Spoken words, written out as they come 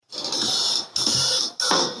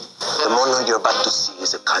about to see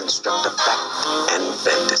is a construct of fact and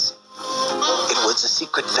fantasy. It was a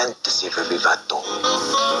secret fantasy for Vivato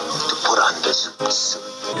to put on the suits.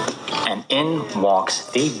 And in walks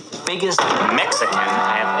the biggest Mexican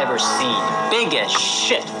I have ever seen. Big as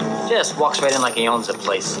shit. Just walks right in like he owns the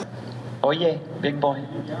place. Oye, big boy,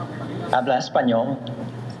 ¿habla español?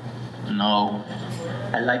 No.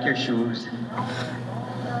 I like your shoes.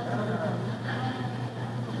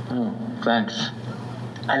 Oh, thanks.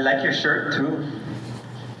 I like your shirt too.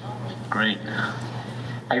 Great.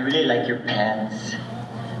 I really like your pants.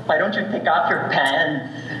 Why don't you take off your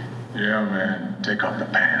pants? Yeah, man. Take off the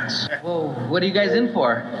pants. Whoa, what are you guys in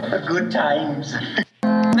for? Good times.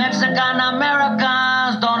 Mexican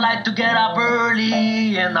Americans don't like to get up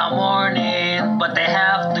early in the morning, but they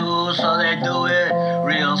have to, so they do it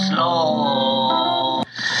real slow.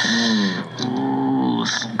 Ooh,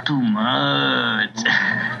 too much.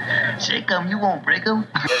 Shake them, you won't break them.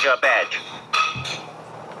 Here's your badge.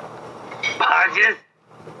 Badges?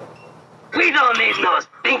 We don't need no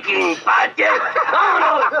stinking badges.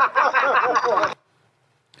 Oh, no.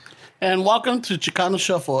 And welcome to Chicano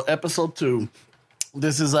Shuffle, episode 2.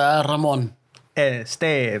 This is Ramon.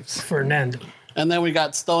 Steves. Fernando. And then we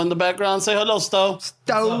got Stowe in the background. Say hello, Stowe.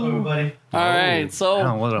 Everybody. All right, so...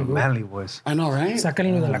 Oh, what a manly voice. I know, right?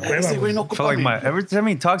 Sácalo de la cueva, Ese güey güey. no I ocupa feel like mi- every time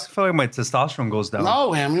he talks, I feel like my testosterone goes down. No,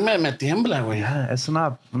 güey, a mí me tiembla, güey. Yeah, es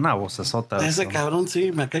una vocesota. Ese cabrón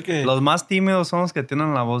sí, me cae que... Los más tímidos son los que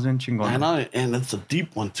tienen la voz bien I chingona. know, and it's a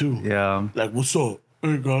deep one, too. Yeah, Like, what's up?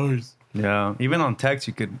 Hey, guys. yeah. Even on text,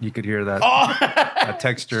 you could hear that. That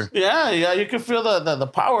texture. Yeah, you can feel the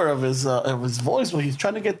power of his voice when he's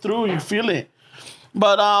trying to get through. You feel it.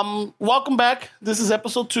 But welcome back. This is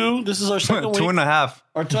episode 2. This is our second week. 2.5.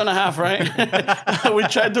 Or 2.5, right? We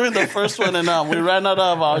tried doing the first one and we ran out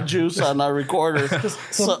of our juice on our recorder.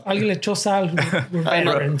 So, alguien le echó sal. We're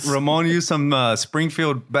veterans. Ramon used some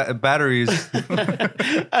Springfield batteries.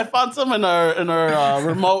 I found some in our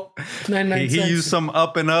remote. 99 He cents. used some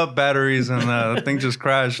up and up batteries, and the thing just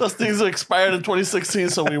crashed. Those things expired in 2016,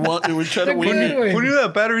 so we tried to wing Wait, it. wait. Who knew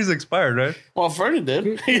that batteries expired, right? Well, Fernie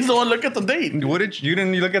did. He's the one look at the date. You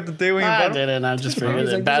didn't look at the day when you I bought it? didn't. I just figured He's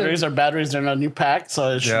that like, batteries are batteries. They're in a new pack, so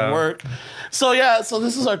it should Yeah. work. So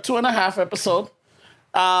this is our 2.5 episode.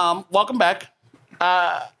 Welcome back.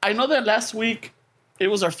 I know that last week it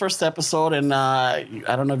was our first episode, and I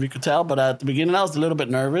don't know if you could tell, but at the beginning I was a little bit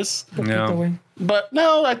nervous. Yeah. Poquito, güey. But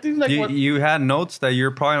no, I think like You had notes that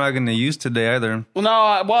you're probably not going to use today either.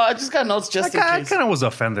 I just got notes just in I case. kind of was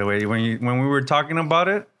offended when we were talking about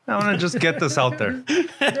it. I want to just get this out there.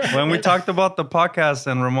 When we talked about the podcast,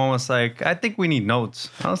 and Ramon was like, "I think we need notes."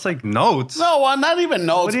 I was like, "Notes? No, well, not even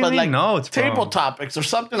notes, What do you but mean like notes, bro? table topics or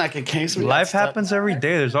something like in case we got Life stuck. happens every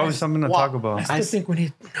day. There's always something to talk I about." still think we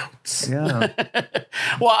need notes. Yeah,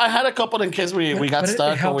 Well, I had a couple in case we got But it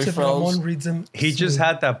stuck or helps we if froze. Ramon reads them. he just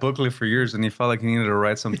had that booklet for years, and he felt like he needed to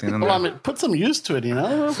write something in Well, I there. mean, put some use to it, you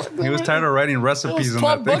know. He was tired of writing It recipes was in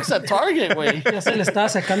 12 that bucks thing. at Target, güey. Ya se le estaba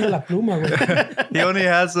sacando la pluma, güey. He only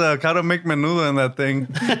has how to make menudo in that thing.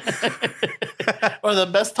 Or the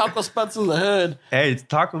best taco spots in the hood. Hey,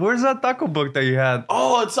 taco. Where's that taco book that you had?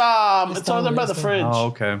 Oh, it's over there by the fridge. Oh,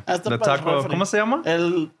 okay. That's The by taco. refrigerator. ¿Cómo se llama?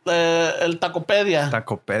 El Tacopedia.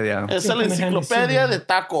 Tacopedia. Es la enciclopedia de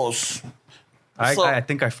tacos. So- I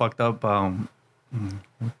think I fucked up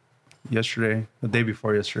yesterday, the day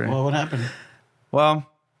before yesterday. Well, what happened? Well,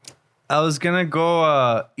 I was gonna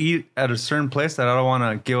go eat at a certain place that I don't want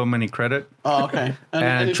to give them any credit, Oh, okay. and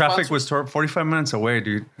any traffic sponsors? was 45 minutes away,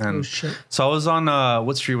 dude. And Oh, shit. so I was on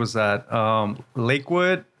what street was that?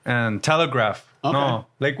 Lakewood and Telegraph. Okay. No,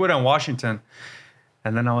 Lakewood and Washington.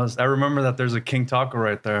 And then I remember that there's a King Taco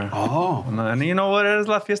right there. Oh. And you know what? It is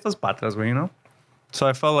La Fiestas Patrias, you know? So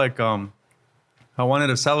I felt like I wanted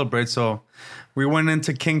to celebrate. So we went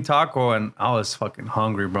into King Taco and I was fucking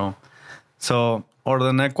hungry, bro. So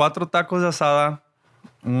ordené 4 tacos de asada,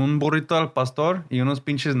 un burrito al pastor y unos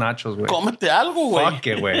pinches nachos, güey. Cómete algo, güey. Fuck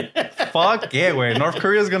it, güey. Fuck it, güey. North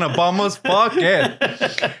Korea's gonna bomb us. Fuck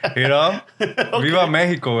it. You know? Viva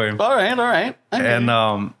Mexico, güey. All right. And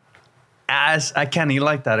I can't eat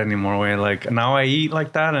like that anymore, way. Like now I eat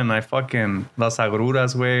like that, and I fucking las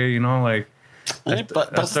agruras, way. You know, like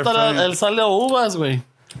Pásate el sal de uvas, güey.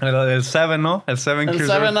 el 7, no, el 7 El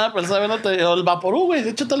 7-Up, o el Vaporú, güey.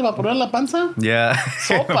 Échate el Vaporú en la panza. Yeah.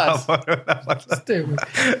 Sopas. Este, güey.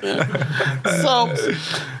 So,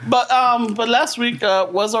 but last week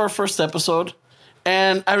was our first episode,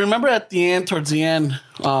 and I remember towards the end,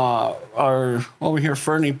 our over here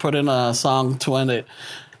Fernie put in a song to end it,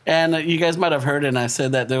 and you guys might have heard it. And I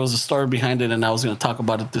said that there was a story behind it, and I was going to talk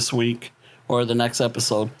about it this week or the next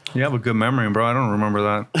episode. You have a good memory, bro. I don't remember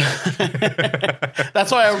that.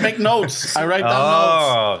 That's why I make notes. I write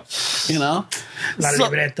down notes. You know? La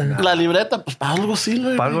libreta. La libreta, pues para algo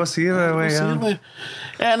sirve. Pa' algo sirve, güey, ya. Sirve.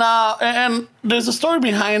 And there's a story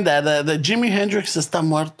behind that Jimi Hendrix está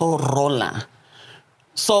muerto rola.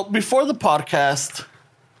 So before the podcast,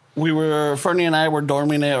 Fernie and I were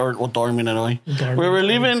dorming it, or dorming it away. We were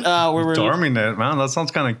leaving. Dorming it, man. That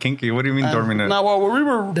sounds kind of kinky. What do you mean dorming it? No, well, we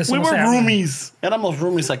were De eso no se habla. roomies. Éramos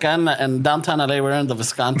roomies acá in downtown LA. We were in the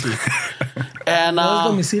Visconti. And ¿No es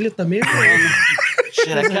domicilio también, güey?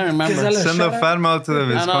 shit, I can't remember. Que sale- Send the fan mail to the I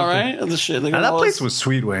Visconti. know, right? The shit. And that place was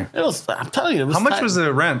sweet, way. It was. I'm telling you, it was. How much tight. was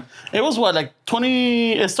the rent? It was what, like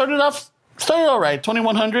 20. It started all right,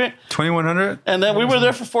 2,100. 2,100? And then we were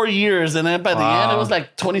there for 4 years, and then by the Wow. end it was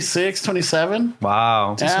like 26, 27.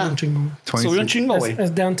 Wow. Yeah. Un chingo. So we were 26. chingo, güey. As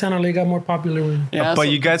downtown LA got more popular, güey. Yeah, But so-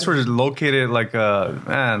 you guys were located like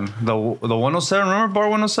man, the 107. Remember Bar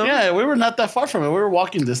 107? Yeah, we were not that far from it. We were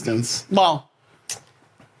walking distance. Well,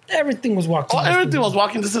 Everything was walking. everything was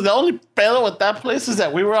walking distance. The only pedo with that place is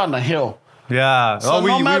that we were on the hill. Yeah. So we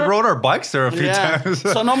no matter- rode our bikes there a few Yeah. times.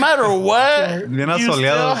 So no matter what, Bien you still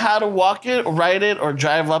asoleado. had to walk it, ride it, or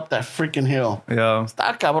drive up that freaking hill. Yeah.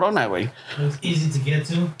 Está cabrona, güey. It was easy to get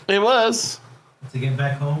to It was. get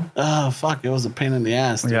back home. Oh, fuck. It was a pain in the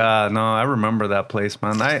ass. Dude. Yeah, no, I remember that place,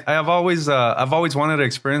 man. I've always wanted to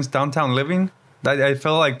experience downtown living. I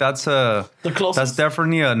feel like that's The closest. that's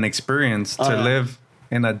definitely an experience to yeah. live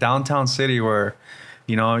in a downtown city where,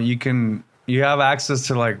 you know, you have access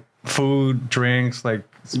to like food, drinks, like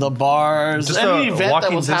The bars, Just any a event that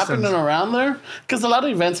walking was distance. happening around there. Because a lot of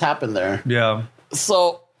events happen there. yeah.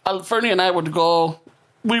 So Fernie and I would go.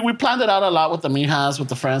 We planned it out a lot with the Mijas, with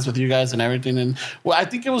the friends, with you guys, and everything. And well, I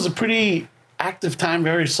think it was a pretty active time,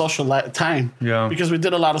 very social time. Yeah. Because we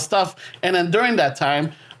did a lot of stuff. And then during that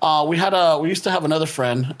time, we used to have another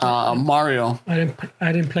friend, Mario.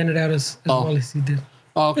 I didn't plan it out as well as he did.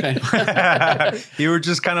 Oh, okay. You were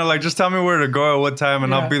just kind of like, just tell me where to go at what time,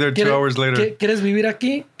 and I'll be there 2 hours later. ¿Quieres vivir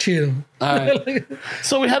aquí? Chido. All right.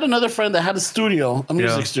 So we had another friend that had a studio, a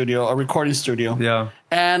music Yeah. studio, a recording studio. Yeah.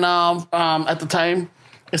 And at the time,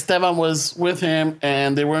 Esteban was with him,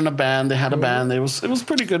 and they were in a band. They had a band. It was a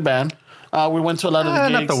pretty good band. We went to a lot of the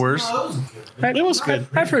gigs. Not the worst. It was good.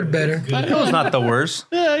 I've heard better. It was not the worst.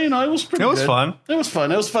 Yeah, you know, it was pretty. It was good. fun. It was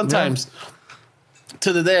fun. It was fun times.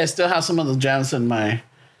 To the day, I still have some of the jams in my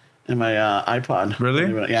iPod.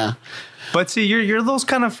 Really? Yeah. But see, you're those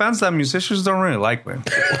kind of fans that musicians don't really like, man.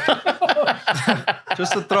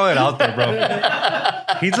 Just to throw it out there, bro.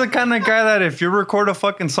 He's the kind of guy that if you record a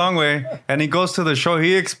fucking song way and he goes to the show,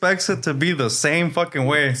 he expects it to be the same fucking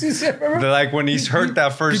way. Like when he's heard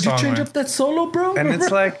that first Did you song. change way. up that solo, bro? And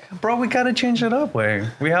it's like, bro, we gotta change it up, way.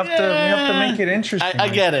 We have to make it interesting. I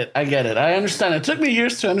get it. I understand. It took me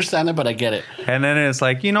years to understand it, but I get it. And then it's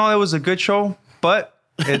like, you know, it was a good show, but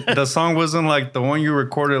the song wasn't like the one you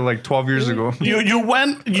recorded like 12 years ago. You ¿No te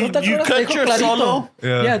acuerdas? Te cut dijo your clarito. solo.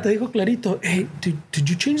 Yeah. Te dijo clarito. Hey, did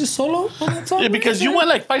you change the solo on that song? Yeah, because you went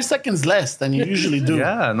like 5 seconds less than you usually do.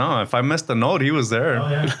 Yeah, no, if I missed a note, he was there. Oh,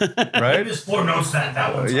 yeah. Right? There's 4 notes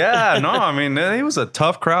that one. Yeah, no, I mean, he was a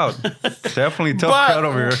tough crowd. Definitely tough crowd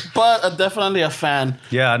over here. But definitely a fan.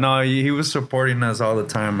 Yeah, no, he was supporting us all the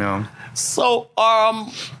time, yeah. So,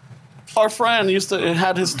 our friend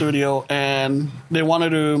had his studio, and they wanted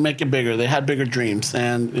to make it bigger. They had bigger dreams,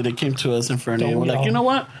 and they came to us in Fernie, and we're like, you know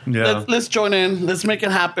what? Yeah. Let's join in. Let's make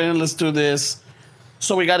it happen. Let's do this.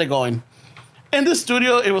 So we got it going. In the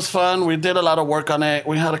studio, it was fun. We did a lot of work on it.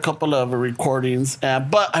 We had a couple of recordings,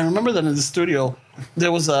 but I remember that in the studio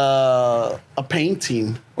there was a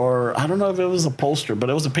painting, or I don't know if it was a poster, but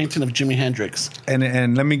it was a painting of Jimi Hendrix.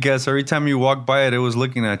 And let me guess, every time you walked by it, it was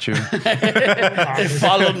looking at you. It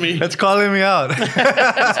followed me. It's calling me out.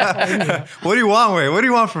 What do you want, Way? What do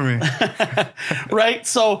you want from me? Right?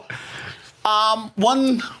 So,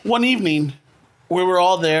 one evening, we were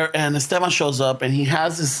all there, and Esteban shows up, and he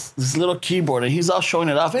has this little keyboard, and he's all showing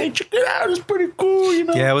it off. Hey, check it out! It's pretty cool, you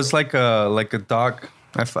know. Yeah, it was like a doc.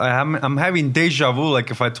 I'm having deja vu,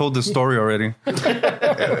 like if I told the story already.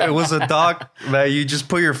 It was a doc that you just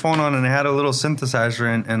put your phone on, and it had a little synthesizer,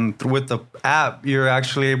 and with the app, you're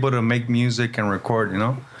actually able to make music and record, you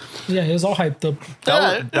know? Yeah, it was all hyped up.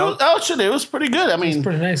 Actually, it was pretty good. I mean,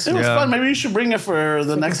 pretty nice. It was Yeah. fun. Maybe you should bring it for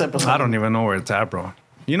the next episode. I don't even know where it's at, bro.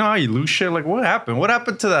 You know how you lose shit? Like, what happened? What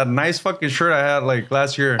happened to that nice fucking shirt I had like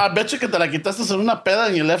last year? I bet you que te la quitaste en una peda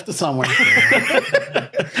and you left it somewhere.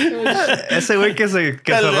 Ese güey que se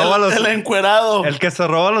roba los... El encuerado. El que se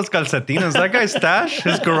roba los calcetines. That guy's stash,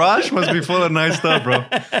 his garage must be full of nice stuff, bro.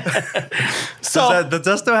 So, does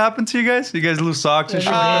that still happen to you guys? You guys lose socks and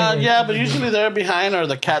shit? yeah, but usually they're behind or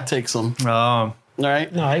the cat takes them. Oh. All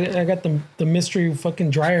right. No, I got the mystery fucking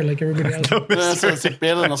dryer like everybody else. Eso se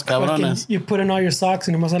pierden los cabrones. You put in all your socks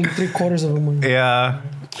and it must have 3/4 of them. Yeah.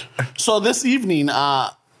 So this evening,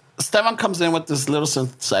 Esteban comes in with this little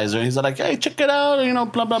synthesizer. He's like, hey, check it out, you know,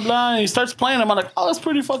 blah, blah, blah. And he starts playing. I'm like, oh, that's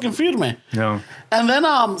pretty fucking firme. Yeah. And then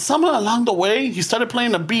somehow along the way, he started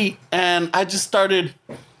playing a beat, and I just started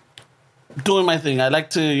doing my thing. I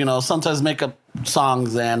like to, you know, sometimes make up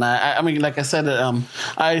songs. And I mean, like I said,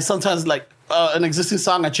 I sometimes like an existing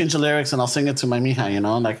song, I change the lyrics and I'll sing it to my mija, you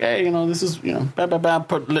know, like, hey, you know, this is, you know, blah, blah,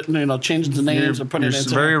 blah, change the names or put it into.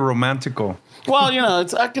 It's very romantical. Well, you know,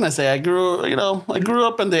 it's, how can I say? I grew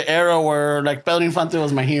up in the era where like Pedro Infante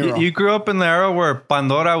was my hero. You grew up in the era where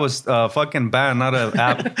Pandora was a fucking band, not an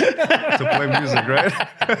app to play music, right?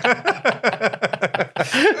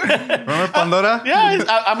 Remember Pandora? Yeah,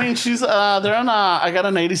 I mean, she's they're on I got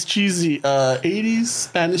an 80s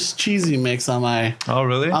Spanish cheesy mix on my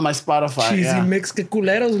on my Spotify. Cheesy mix, que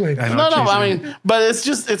culeros, güey. No, I mean, but it's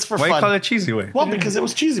for Why fun. Why you call it cheesy, way? Well, because it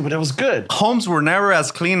was cheesy, but it was good. Homes were never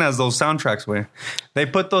as clean as those soundtracks, way. They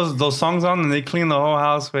put those songs on and they clean the whole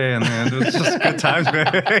house, way, and it was just good times, way.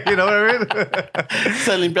 You know what I mean?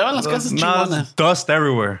 Se limpiaban las casas chingonas. Dust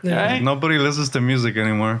everywhere. Yeah. Right? Nobody listens to music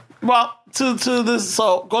anymore. Well, to this,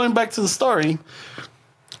 so going back to the story.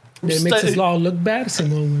 It makes us all look bad,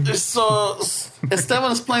 Simone. So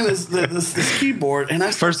Esteban is playing this keyboard, and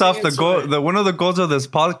I first off, one of the goals of this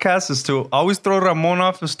podcast is to always throw Ramon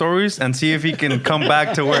off the stories and see if he can come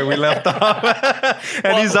back to where we left off.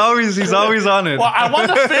 And he's always on it. Well, I want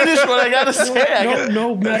to finish what I gotta say.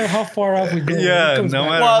 No matter how far off we go. Yeah, no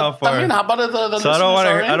matter how far. I mean, how about the so I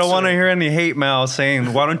don't want to hear any hate mail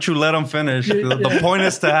saying, "Why don't you let him finish?" The point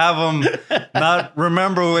is to have him not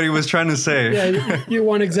remember what he was trying to say. Yeah, you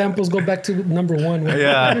want examples? Go back to number one. Right?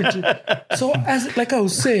 Yeah. So like I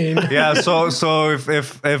was saying. Yeah. So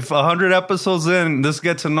if 100 episodes in this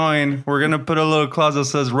gets annoying, we're gonna put a little clause that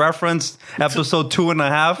says reference episode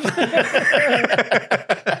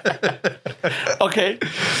 2.5. Okay.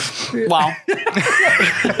 Wow.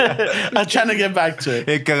 I'm trying to get back to it.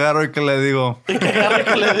 Y que agarro y que le digo.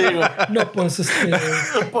 No, pues es que.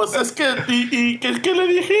 Pues es que y ¿qué le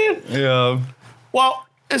dije? Yeah. Well,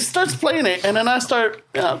 it starts playing it, and then I start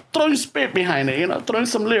throwing spit behind it, throwing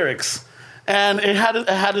some lyrics. And it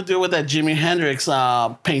had to do with that Jimi Hendrix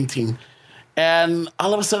painting. And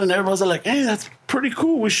all of a sudden, everybody's like, hey, that's pretty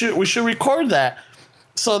cool. We should record that.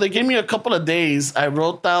 So they gave me a couple of days. I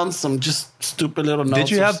wrote down some just stupid little notes.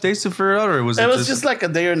 Did you have days to figure it out, or was it? It was just like a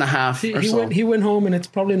day and a half. He went home, and it's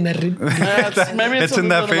probably in that. Maybe it's in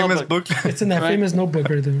that famous book. It's in that famous notebook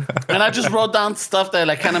right there. And I just wrote down stuff that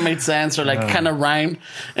like kind of made sense or like kind of rhymed,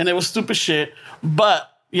 and it was stupid shit. But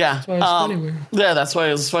yeah, that's why it's funny. Yeah, that's why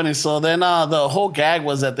it was funny. So then the whole gag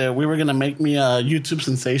was that we were gonna make me a YouTube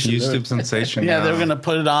sensation. Sensation. Yeah, they were gonna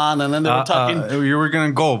put it on, and then they were talking. You were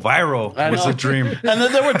gonna go viral. Was a dream. And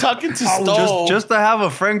then they were talking to Stowe. Just to have a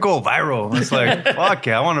friend go viral. It's like, fuck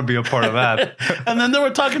yeah, I want to be a part of that. And then they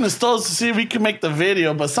were talking to Stowe to see if we could make the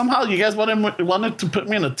video, but somehow you guys wanted to put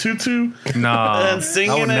me in a tutu. No, and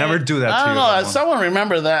singing. I would never do that. I don't know. Someone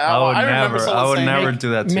remember that. I would never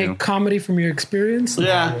do that. Make comedy from your experience.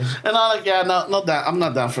 Yeah. And I'm like, no, I'm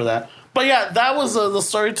not down for that. But yeah, that was the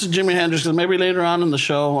story to Jimi Hendrix. Because maybe later on in the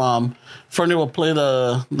show, Fernie will play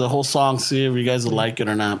the whole song, see if you guys will like it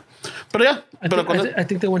or not. But yeah. I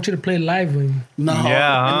think they want you to play live. No.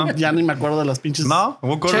 Yeah. Huh? Ya ni me acuerdo de las pinches. No,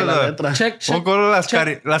 we'll go to las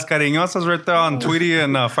cariñosas right there on Tweety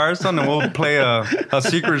and Firestone, and we'll play a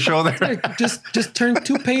secret show there. Just turn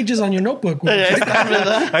 2 pages on your notebook.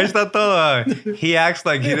 Ahí está todo. He acts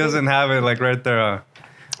like he doesn't have it like right there.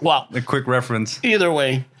 Wow. A quick reference. Either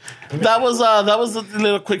way. That was the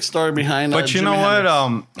little quick story behind. But you know what?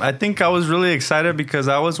 I think I was really excited because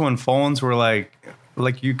that was when phones were like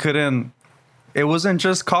you couldn't. It wasn't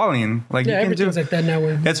just calling. Like yeah, you can everything's like that now.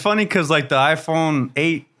 It's funny because like the iPhone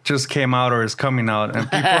 8 just came out or is coming out, and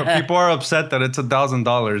people are upset that it's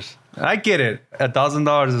 $1,000. I get it.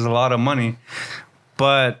 $1,000 is a lot of money,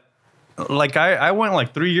 but like I went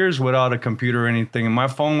like 3 years without a computer or anything, and my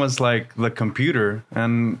phone was like the computer,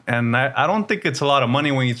 and I don't think it's a lot of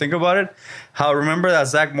money when you think about it. Remember that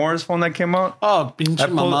Zach Morris phone that came out? Oh, pinche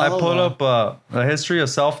mamado. I pulled up a history of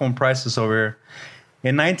cell phone prices over here.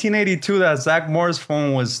 In 1982, that Zach Morris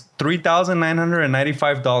phone was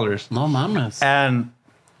 $3,995. No mames. And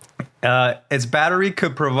its battery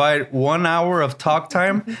could provide 1 hour of talk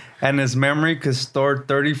time, and its memory could store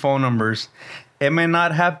 30 phone numbers. It may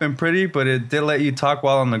not have been pretty, but it did let you talk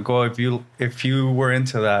while on the go if you were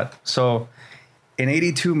into that. So in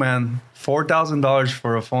 82, man, $4,000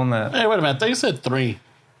 for a phone that... Hey, wait a minute. I thought you said 3.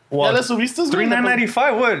 Well, ¿Ya le subiste?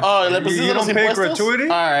 $3,995. What? Oh, ¿le you pusiste don't los pay impuestos? gratuity? All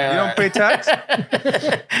right, you all don't pay tax?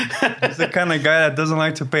 He's the kind of guy that doesn't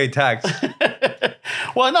like to pay tax.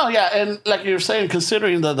 Well, no, yeah. And like you're saying,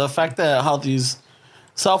 considering the fact that how these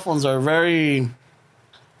cell phones are very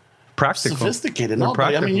Practical. sophisticated. They're No, but, I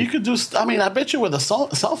practical. mean, you could do... I mean, I bet you with a cell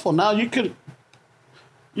phone now, you could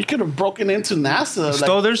have broken into NASA.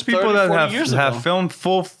 So like there's people 30, that 40 years ago. have filmed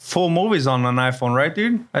full movies on an iPhone, right,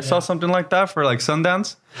 dude? I saw something like that for like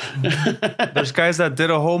Sundance. There's guys that did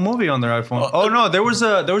a whole movie on their iPhone. Oh no, there was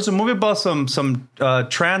a movie about some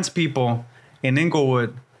trans people in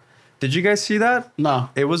Inglewood. Did you guys see that? No.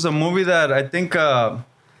 It was a movie that I think Netflix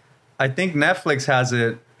has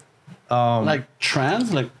it. Like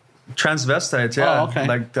trans, like Transvestites, yeah. Oh, okay.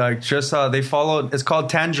 Like just they followed. It's called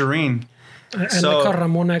Tangerine. I So- like how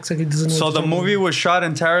Ramon acts like he doesn't know. So what the he's movie talking was shot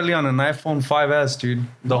entirely on an iPhone 5S, dude.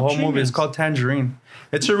 The whole movie is genius. called Tangerine.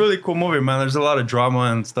 It's a really cool movie, man. There's a lot of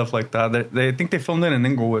drama and stuff like that. They think they filmed it in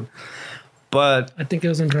Inglewood, but about. I think it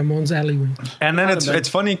was in Ramon's alleyway. and then it's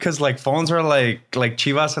funny because like phones are like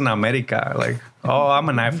Chivas in America. Like, oh, I'm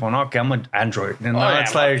an iPhone. Okay, I'm an Android. And now yeah,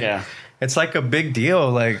 it's fuck like. yeah. It's like a big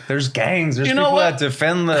deal. Like there's gangs, there's You know people what? that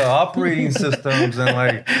defend the operating systems, and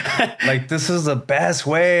like this is the best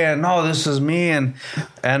way, and no, this is me, and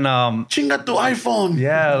Chinga tu iPhone.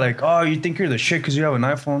 yeah, like, oh, you think you're the shit because you have an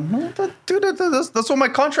iPhone? No, dude, that's what my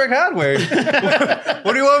contract had, Wade.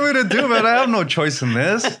 What do you want me to do, man? I have no choice in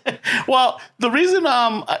this. Well, the reason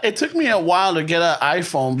it took me a while to get an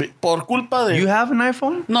iPhone por culpa de You have an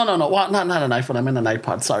iPhone? No. Well, not an iPhone. I meant an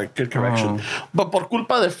iPod. Sorry, good correction. But por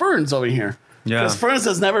culpa de Ferns over here. Yeah. Because Ferns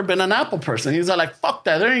has never been an Apple person. He's like, fuck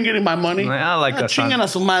that. They ain't getting my money. I like that Chingan son. a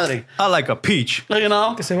su madre. I like a peach. You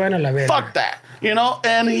know? Que se vayan a la verga. Fuck that. You know?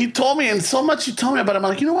 And he told me, and so much he told me about it. I'm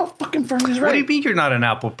like, you know what? Fucking Ferns is right. What do you mean you're not an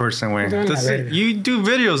Apple person, Wade? Don't This have is- it. You do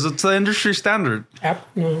videos. It's the industry standard.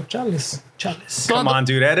 No, Chalice. Come on,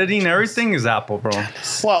 dude. Editing, everything is Apple, bro.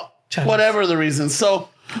 Well, Challenge. whatever the reason. So,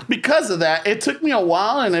 because of that, it took me a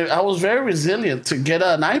while, and I was very resilient to get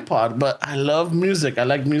an iPod. But I love music. I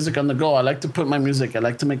like music on the go. I like to put my music. I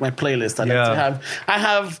like to make my playlist. I like to have. I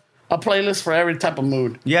have a playlist for every type of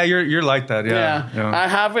mood. Yeah, you're like that. Yeah. I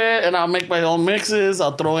have it, and I'll make my own mixes.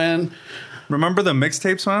 I'll throw in. Remember the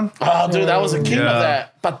mixtapes, man? Oh, dude, I was a king Yeah. of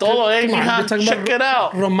that. Pa todo, Come on, you're mija, talking check about it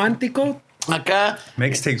out. Romántico. Acá.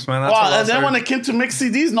 Mixtapes, man. That's Wow, what and then when it came to mix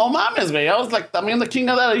CDs, no mames, man. I was like, I mean, the king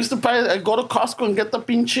of that. I used to go to Costco and get the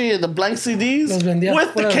blank CDs Los vendía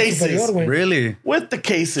with the fuera del cases. Superior, güey. Really? With the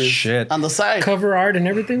cases. Shit. On the side. Cover art and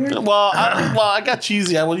everything, güey. Well, I got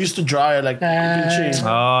cheesy. I used to draw it like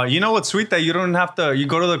pinche. You know what's sweet? That you don't have to, you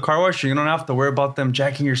go to the car wash, you don't have to worry about them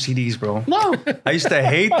jacking your CDs, bro. No. I used to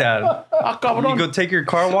hate that. Ah, cabrón. You go take your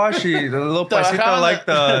car wash, the little Trabajaba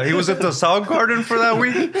paisita he was at the Soundgarden for that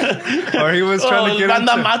week. Or he was trying to get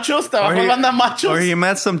Banda into... Machos. Trabajó Banda Machos. Or he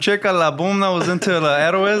met some chick at La Boom that was into the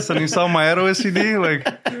Héroes and he saw my Héroes CD. Like,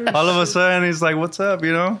 all of a sudden, he's like, what's up,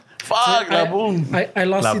 you know? Fuck, la boom. I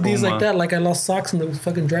lost La CDs Boom, like that. Like I lost socks in the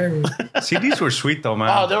fucking dryer room. CDs were sweet, though, man.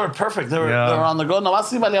 Oh, they were perfect. They were Yeah. on the go. Nomás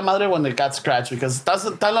sí valía madre when they got scratched because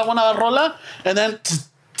está la buena rola and then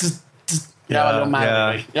ya valió madre,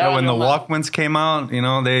 güey. Ya when the valió madre. Walkmans came out, you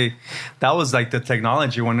know, that was like the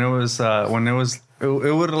technology when it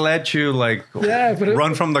would let you like Yeah, but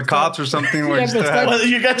run from the cops or something. Where Yeah, you still but have, Well,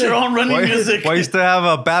 you got your own running music. why you still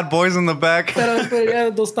have Bad Boys in the back? Pero yeah,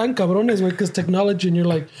 those tan cabrones, güey, because technology, and you're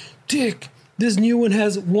like, Dick, this new one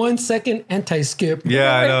has 1 second anti-skip.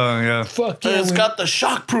 Yeah, I know. Yeah, Fuck yeah. It's güey. got the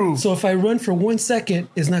shock proof. So if I run for 1 second,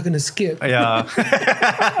 it's not going to skip. yeah,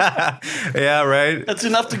 yeah. Right. That's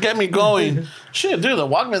enough to get me going. Shit, dude, the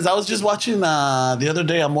Walkmans. I was just watching the other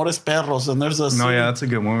day Amores Perros, and there's a scene, No, yeah, that's a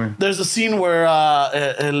good movie. there's a scene where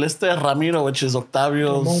el Ramiro, which is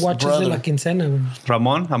Octavio's Ramon watches de la brother. quincena, güey.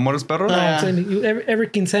 Ramon, Amores Perros. No, Yeah. I'm saying, every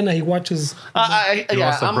quincena he watches. He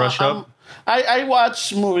wants to brush up. I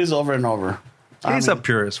watch movies over and over. He's a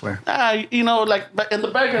purist, way. You know, like but in the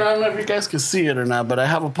background, I don't know if you guys can see it or not, but I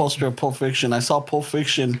have a poster of Pulp Fiction. I saw Pulp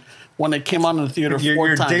Fiction when it came out in the theater four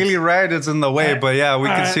Your times. daily ride is in the way, but yeah, we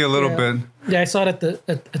can see a little yeah. bit. Yeah, I saw it at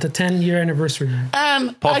the 10-year anniversary. Man.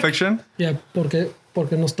 And Pulp I- Fiction. Yeah, porque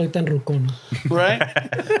no estoy tan rucón.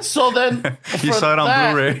 right? So then You for saw it on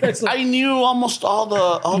that, Blu-ray. It's like- I knew almost all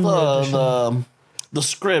the the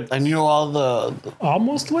script. I knew all the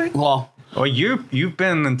Almost, güey. well. Well, you've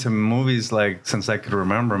been into movies like since I could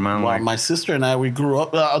remember, man. Well, Like, my sister and I, we grew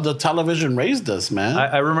up. The television raised us, man.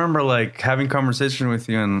 I remember like having conversation with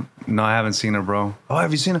you, and no, I haven't seen it, bro. Oh,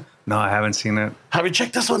 have you seen it? No, I haven't seen it. Have you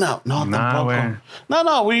checked this one out? No, Nah, tampoco. güey.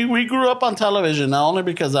 No. We grew up on television, not only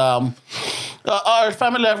because our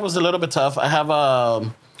family life was a little bit tough. I have a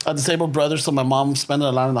disabled brother, so my mom spent a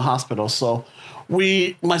lot in the hospital. So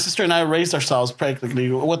my sister and I raised ourselves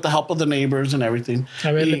practically with the help of the neighbors and everything.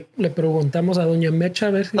 A ver, le preguntamos a Doña Mecha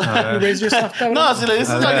a ver si you raise yourself, cabrón. No, si le dices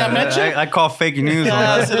a Doña Meche, I call fake news on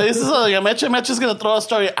ah, that. si le dices a Doña Meche, Meche's gonna throw a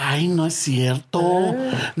story. Ay, no es cierto.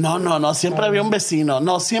 No, siempre había un vecino.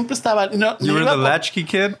 No, siempre estaba. No, You me were iba the por- latchkey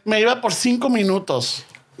kid? Me iba por 5 minutos.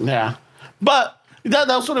 Yeah. But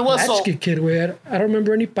that's what it was. So, Latchkey kid, güey. I don't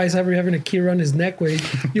remember any paisa ever having a key around his neck, güey.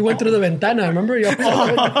 You went through the ventana, remember?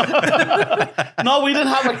 no, we didn't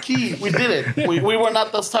have a key. We didn't. We were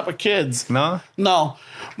not those type of kids. No? No.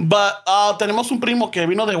 But tenemos un primo que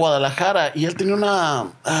vino de Guadalajara y él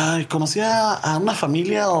tenía conocía a una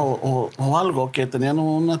familia o algo que tenían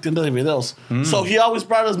una tienda de videos. So he always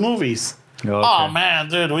brought us movies. Okay. Oh, man,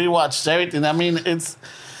 dude, we watched everything. I mean,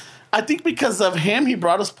 I think because of him, he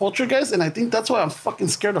brought us Poltergeist, and I think that's why I'm fucking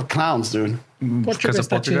scared of clowns, dude. Because of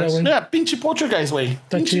está chida, Poltergeist? güey. Yeah, pinche Poltergeist, güey.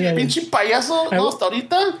 chida, güey. Pinche payaso, no, hasta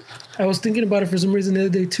ahorita. I was thinking about it for some reason the other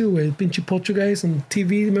day too, with Pinchy Poltergeist on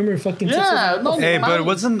TV. Remember fucking Yeah, no, Hey, man. but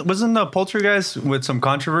wasn't the Poltergeist with some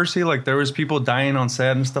controversy? Like there was people dying on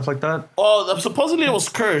set and stuff like that? Oh, supposedly it was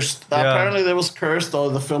cursed. Yeah. Apparently it was cursed, or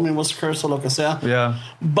the filming was cursed, or lo que sea. Yeah.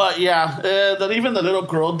 But yeah, that even the little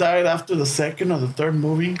girl died after the second or the third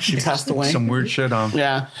movie. She passed away. Some weird shit on.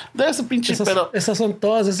 Yeah, there's a pinche pero. Esas son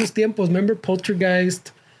todas esos tiempos. Remember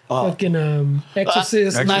Poltergeist, fucking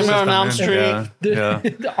Exorcist, Nightmare on Elm Exorcist, Street.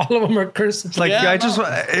 Yeah. all of them are cursed. It's like Yeah, I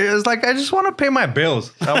just want to pay my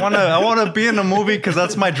bills. I want to be in a movie because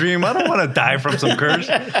that's my dream. I don't want to die from some curse.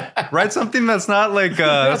 Write something that's not like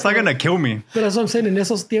that's not gonna kill me. But that's what I'm saying. In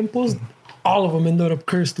esos tiempos, all of them ended up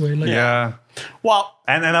cursed, way. Like, Yeah. Well,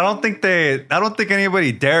 And I don't think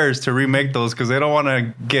anybody dares to remake those because they don't want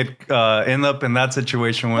to end up in that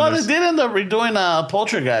situation. When they did end up redoing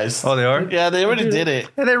Poltergeist. Oh, they are? Yeah, they already did it.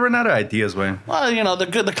 Yeah, they run out of ideas, way. Well, you know,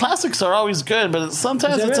 the classics are always good, but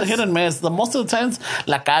sometimes Ya it's a ves. hit and miss. Most of the times,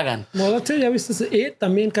 la cagan. well, that's it. Ya viste It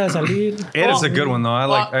también acaba de salir. It is a good one though. I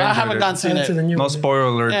I haven't enjoyed gone it. seen That's it. the new No one. spoiler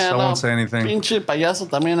alerts. Yeah, I no, won't say anything. Pinche payaso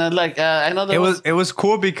también. I know that It was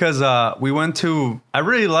cool because we went to. I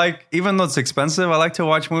really like, even though it's expensive, I like to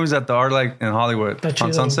watch movies at the ArcLight in Hollywood Está on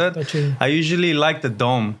chido, Sunset. está chido. I usually like the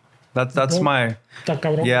Dome. That's Dome? my Está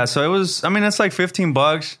cabrón. yeah. So it was. I mean, it's like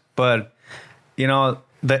 $15, but you know.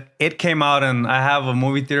 It came out and I have a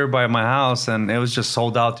movie theater by my house and it was just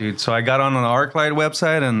sold out, dude. So I got on an ArcLight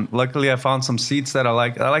website and luckily I found some seats that I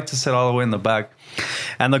like. I like to sit all the way in the back.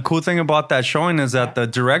 And the cool thing about that showing is that the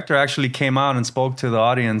director actually came out and spoke to the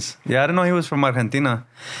audience. Yeah, I didn't know he was from Argentina.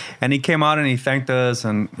 And he came out and he thanked us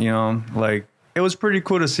and, you know, like, it was pretty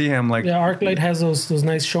cool to see him. Like, Yeah, ArcLight has those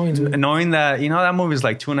nice showings. güey. knowing that, you know, that movie's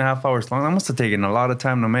like 2.5 hours long. That must have taken a lot of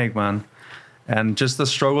time to make, man. And just the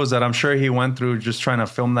struggles that I'm sure he went through just trying to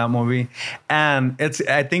film that movie. And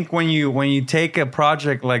I think when you take a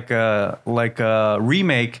project like a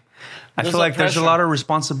remake, I There's feel a like there's a pressure. lot of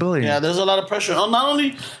responsibility. Yeah, there's a lot of pressure. Oh,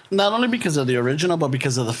 not only because of the original, but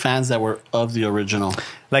because of the fans that were of the original.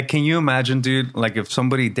 Like, can you imagine, dude? Like, if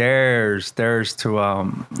somebody dares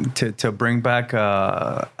to bring back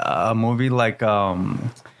a movie like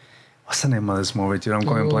what's the name of this movie, dude? I'm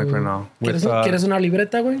going blank right now. With ¿Quieres una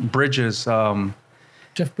libreta, güey? Bridges.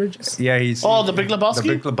 Jeff Bridges. Yeah, he's The Big Lebowski? The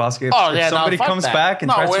Big Lebowski. If, Oh, if yeah, somebody fuck comes that. back and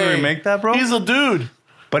No tries way. to remake that, bro. He's a dude.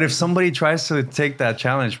 But if somebody tries to take that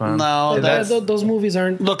challenge, man. No, that's Those movies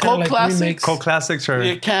aren't The kinda cult like classics? remakes. Cult classics are.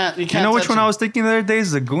 you can't. You You know which touch one it. I was thinking the other day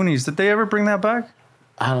is the Goonies. Did they ever bring that back?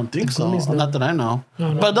 I don't think so. Goonies, no. Not that I know.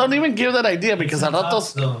 No. But don't even give that idea because a lot of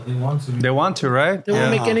So they want to. They want to, right? They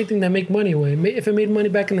won't Yeah. make anything that make money, way. If it made money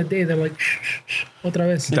back in the day, they're like, shh, otra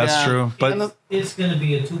vez. That's Yeah. true. But It's gonna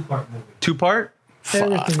be a 2-part movie. 2-part?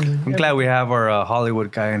 Everything. I'm glad we have our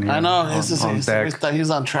Hollywood guy in here. I know on deck.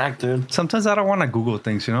 he's on track, dude. Sometimes I don't want to Google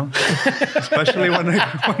things, you know, especially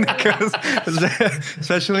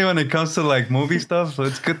when it comes to like movie stuff. So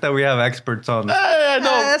it's good that we have experts on. I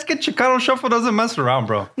know. That's good. Chicano Shuffle doesn't mess around,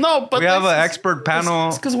 bro. No, but We have an that's- expert panel.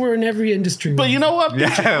 It's because we're in every industry. But güey. you know what?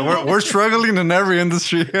 Yeah, we're struggling in every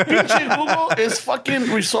industry. Pinche Google is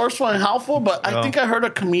fucking resourceful and helpful, but I Yeah. think I heard a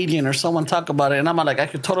comedian or someone talk about it, and I'm like, I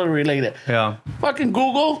could totally relate it. Yeah. Fucking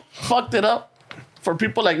Google fucked it up for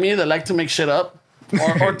people like me that like to make shit up.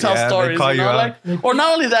 or tell Yeah, they stories. call you out. Like, or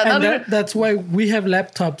not only that, And not even, that's why we have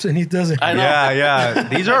laptops and he doesn't. I know. Yeah.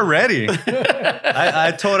 These are ready.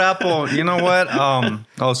 I told Apple, you know what?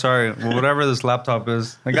 Oh, sorry. Whatever this laptop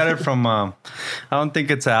is, I got it from. I don't think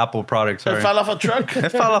it's an Apple product. It Sorry, fell off a truck. it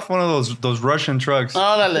fell off one of those Russian trucks.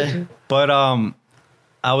 Órale. But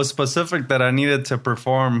I was specific that I needed to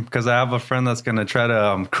perform because I have a friend that's gonna try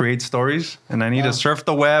to create stories, and I need to surf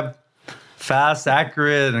the web, fast,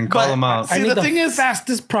 accurate, and call But them out. see, I need the the thing is-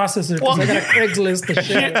 fastest processor because Well, I got a Craigslist to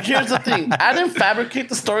share. Here's the thing. I didn't fabricate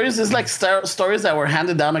the stories. It's like stories that were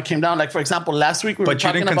handed down or came down. Like, for example, last week we were But you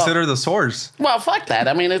talking didn't about... consider the source. Well, fuck that.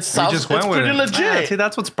 I mean, it You sounds just went it's with pretty it. legit. See,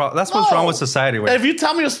 that's what's wrong with society. Wait. If you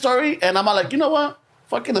tell me a story and I'm like, you know what?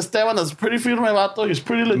 Fucking Esteban is pretty firme vato. He's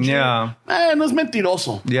pretty legit. Yeah. No es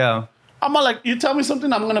mentiroso. Yeah. I'm like, you tell me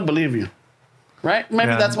something, I'm going to believe you. Right? Maybe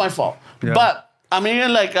Yeah. that's my fault. Yeah. But, I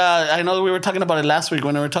mean, like, I know we were talking about it last week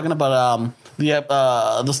when we were talking about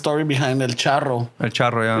the story behind El Charro. El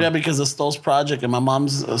Charro, yeah. Yeah, because of Stowe's project and my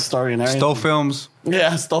mom's story and everything. Stowe Films.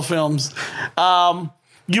 Yeah, Stowe Films.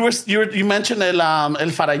 You mentioned El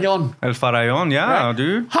Farallón. El Farallón, yeah, Right?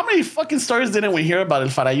 dude. How many fucking stories didn't we hear about El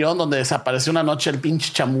Farallón donde desapareció una noche el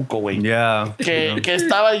pinche chamuco, güey? Yeah. Que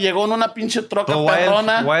llegó en una pinche troca But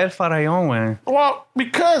perrona. why El Farallón, man? Well,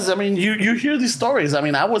 because, I mean, you hear these stories. I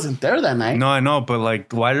mean, I wasn't there that night. No, I know, but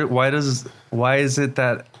like, why is it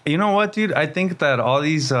that, you know what, dude? I think that all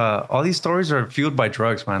these stories are fueled by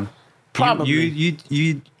drugs, man. Probably.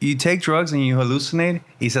 You take drugs and you hallucinate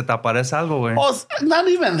y se te aparece algo, güey. Oh, it's not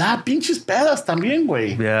even that. Pinches pedas también,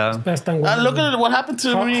 güey. Yeah. Best time. Look at what happened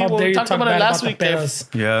to me how when dare we you talked talk about it bad last about week. the Que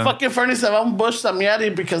pedas. Yeah. fucking Fernie se va a un bush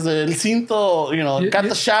tambiari because el cinto, got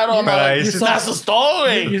the shadow. I'm Pero like, ahí me sí- asustó,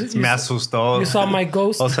 güey. Me asustó. You saw my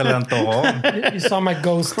ghost. O se le antojó. You saw my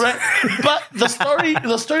ghost. Right? But the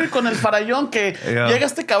story con el farallón que Yeah. llega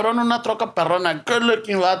este cabrón en una troca perrona, good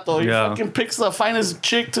looking vato. He Yeah. fucking picks the finest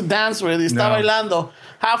chick to dance with. Y está Yeah. bailando.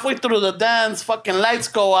 Halfway through the dance, fucking lights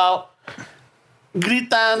go out.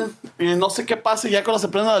 Gritan. Y no sé qué pasa. Y ya cuando se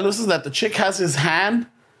prenden las luces that the chick has his hand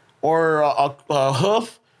or a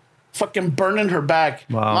hoof fucking burning her back.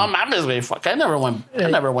 Wow. No mames, güey. Fuck, I never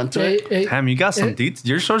went to it. Damn, you got some details.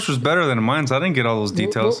 Your source was better than mine, so I didn't get all those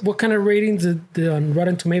details. What kind of ratings on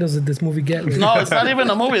Rotten Tomatoes did this movie get? No, it's not even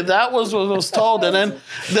a movie. That was what was told. And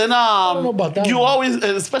then know about that you one. always,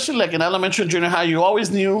 especially like in elementary and junior high, you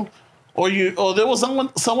always knew, or there was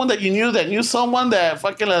someone that you knew someone that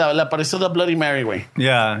fucking le apareció the Bloody Mary, way.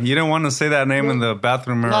 Yeah, you didn't want to say that name in the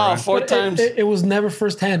bathroom mirror. No, right? 4 But times. It was never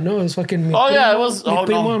firsthand. No, it was fucking. Mi Oh, yeah, primo, it was- mi oh,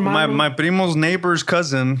 primo, no. hermano. My primo's neighbor's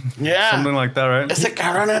cousin. Yeah. Something like that, right? Ese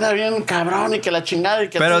cabrón era bien cabrón y que la chingada y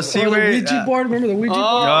que Pero así- sí, Or the güey. Ouija board. Remember the Ouija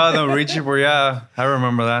board? Oh, the Richie boy, yeah, I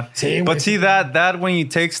remember that. Sí, But güey. see that when you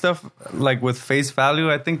take stuff like with face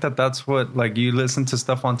value, I think that's what like you listen to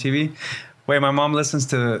stuff on TV. Wait, my mom listens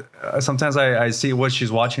to. Sometimes I see what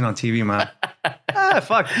she's watching on TV, man.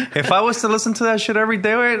 Fuck. If I was to listen to that shit every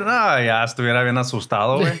day, güey, ya estuviera bien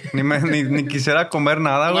asustado, güey. Ni quisiera comer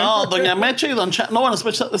nada, güey. No, Doña Meche y Don No, bueno,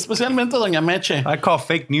 especialmente Doña Meche. I call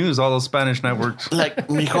fake news all those Spanish networks. Like,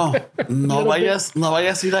 mijo, no vayas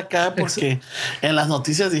a ir acá porque en las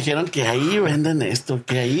noticias dijeron que ahí venden esto,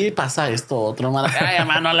 que ahí pasa esto, otro. Ay,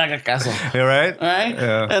 mamá, no le haga caso. Yeah, right? Right?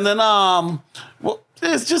 Yeah. And then, well,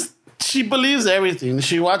 it's just, she believes everything.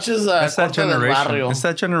 She watches It's that Corte del generation. Barrio. It's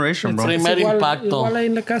that generation, bro. Primer impacto. Igual ahí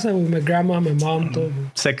en la casa with my grandma, my mom, todo.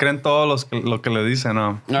 Se creen todos lo que le dicen,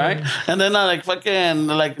 ¿no? All right? And then, like, fucking,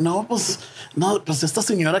 like, no, pues esta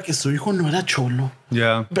señora que su hijo no era cholo.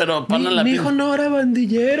 Yeah. Pero ponen la Mi hijo no era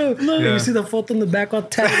bandillero. Yeah. You see the photo in the back all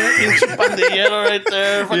tatted up. pinche pandillero right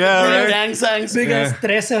there. Fucking Yeah, three right. gang signs. Big ass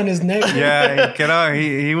 13 on his neck. Yeah,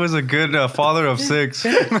 he was a good father of 6.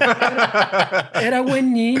 Era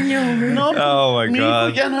buen niño, man. No, Oh, my mi hijo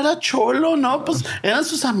God. ya no era cholo, no, pues eran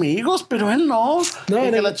sus amigos, pero él no. No, Y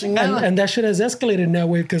que and, la chingada. and that shit has escalated now,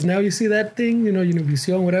 way, because now you see that thing,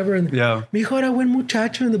 Univision, whatever, and Yeah. mi hijo era buen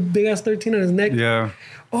muchacho, and the big ass 13 on his neck. Yeah.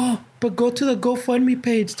 Oh, but go to the GoFundMe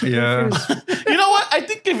page to Yeah. go first. You know what? I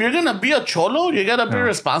think if you're gonna be a cholo, you gotta be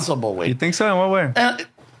responsible, You güey. think so? In what way? En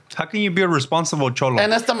How can you be a responsible cholo?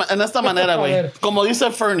 esta manera, A güey. ver. Como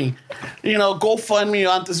dice Fernie, GoFundMe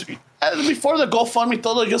antes. Before the GoFundMe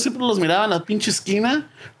todo, yo siempre los miraba en la pinche esquina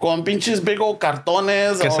con pinches big old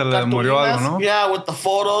cartones Que o se le murió cartulinas. algo, ¿no? Yeah, with the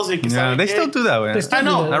photos. Y que Yeah, sabe they qué. still do that, They way. still I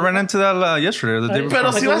know. do that. I ran into that yesterday or the day before.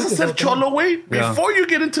 Pero si vas a ser Like, cholo, güey, Yeah. before you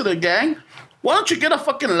get into the gang, why don't you get a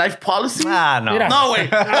fucking life policy? Ah, no. Mira. No, güey.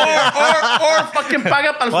 Or fucking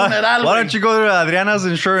paga para el funeral, Why güey. don't you go to Adriana's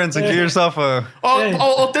Insurance and get yourself a... Hey.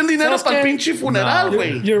 O ten dinero ¿Sabes para el qué? pinche funeral,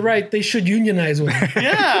 güey. You're right. They should unionize, güey.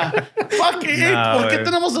 Yeah. Fuck, Nah, ¿por qué güey.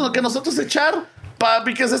 tenemos que nosotros echar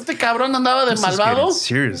Because este cabrón andaba de This is malvado. getting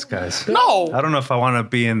serious, guys. No. I don't know if I want to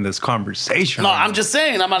be in this conversation. No, I'm just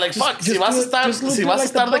saying. I'm like, fuck, si vas a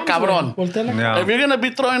estar de cabrón. Yeah. If you're going to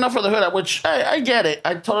be throwing up for the hood, which I get it.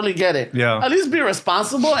 I totally get it. Yeah. At least be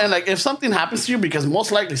responsible. And like, if something happens to you, because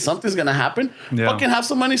most likely something's going to happen, fucking have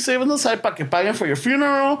some money saved on the side para que paguen for your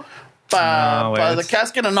funeral, para the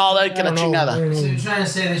casket and all that. Que la chingada. So you're trying to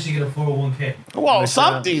say they should get a 401k? Well,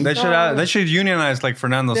 something. They should unionize, like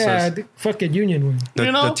Fernando says. Fucking union.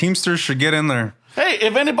 The Teamsters should get in there. Hey,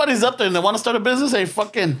 if anybody's up there and they want to start a business, they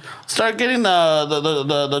fucking start getting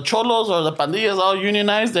the cholos or the pandillas all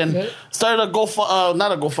unionized and start not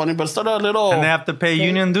a GoFundMe, but start a little. And they have to pay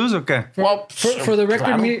union dues, okay? Well, For the record,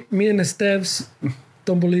 claro. me and the Steves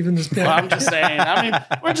don't believe in this. Well, I'm just saying. I mean,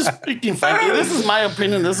 we're just speaking frankly. This is my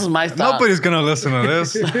opinion. This is my thought. Nobody's gonna listen to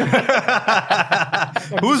this.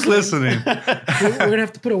 Who's listening? We're gonna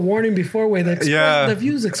have to put a warning before the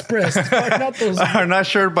views expressed are not those. Are not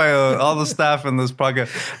shared by all the staff in this podcast.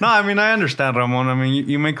 No, I mean, I understand, Ramon. I mean,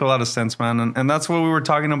 you make a lot of sense, man. And that's what we were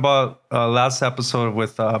talking about last episode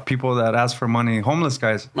with people that ask for money, homeless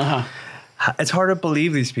guys. Uh-huh. It's hard to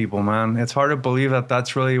believe these people, man. It's hard to believe that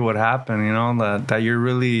that's really what happened, you know, that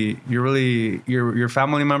your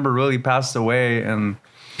family member really passed away. And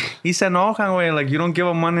he said, no, way, like, you don't give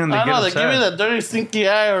them money and they I get know, they upset. give you the dirty, stinky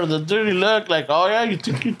eye or the dirty look, like, oh, yeah, you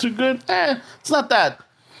think you're too good? It's not that.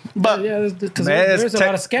 But because there's a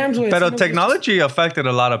lot of scams with it. But technology affected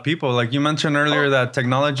a lot of people. Like you mentioned earlier, that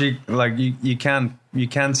technology, like you can't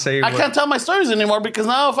say. I can't tell my stories anymore because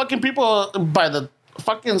now fucking people, by the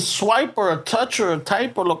fucking swipe or a touch or a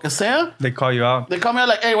type or lo que sea, they call you out. They call me out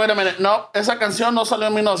like, hey, wait a minute. No, esa canción no salió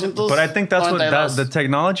en 1992. But I think that's what the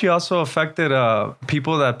technology also affected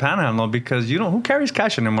people that panhandle, because who carries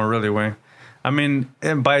cash anymore really, way. I mean,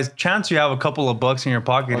 by chance you have a couple of bucks in your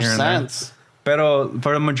pocket or here cents. And there. But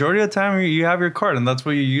for the majority of the time, you have your card, and that's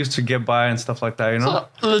what you use to get by and stuff like that, you know?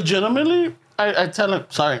 So, legitimately, I tell him,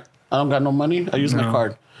 sorry, I don't got no money. I use my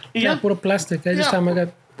card. Yeah, puro plastic. I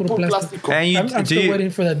got puro plastic. And I'm still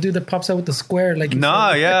waiting for that dude that pops out with the square. Like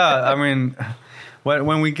I mean,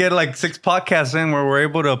 when we get like 6 podcasts in where we're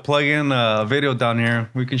able to plug in a video down here,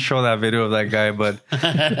 we can show that video of that guy. But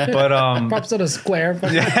pops out a square.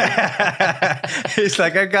 He's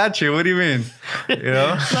like, I got you. What do you mean? You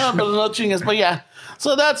know? No chingas. But yeah,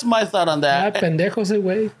 so that's my thought on that. Pendejo ese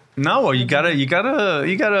güey. No, well, you gotta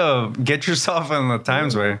get yourself in the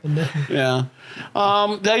times way. Yeah.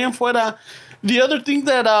 De ahí en fuera. The other thing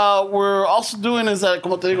that we're also doing is that,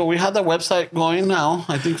 como te digo, we have that website going now.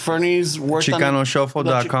 I think Fernie's worked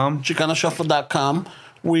ChicanoShuffle.com. ChicanoShuffle.com.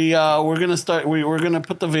 We're gonna start. We're gonna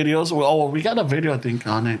put the videos. We got a video, I think,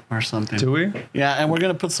 on it or something. Do we? Yeah, and we're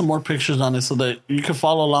gonna put some more pictures on it so that you can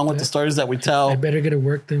follow along with the stories that we tell. I better get it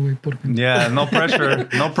work than we put. Yeah, no pressure.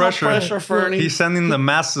 No pressure. No pressure, Fernie. He's sending the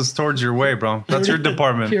masses towards your way, bro. That's your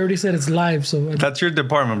department. He already said it's live, so that's your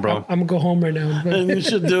department, bro. I'm gonna go home right now. And you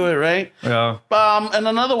should do it, right? Yeah. And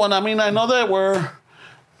another one. I mean, I know that we're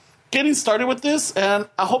getting started with this, and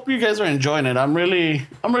I hope you guys are enjoying it. I'm really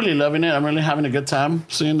loving it. I'm really having a good time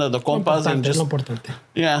seeing the compas and just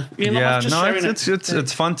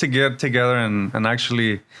it's fun to get together and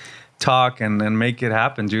actually talk and make it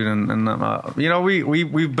happen, dude. And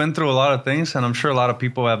we've been through a lot of things, and I'm sure a lot of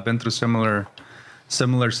people have been through similar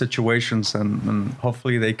situations, and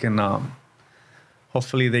hopefully they can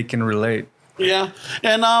relate. Yeah,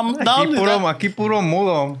 and aquí puro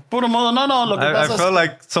mudo. Puro mudo. No. I feel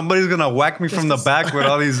like somebody's gonna whack me from the back with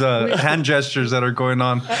all these hand gestures that are going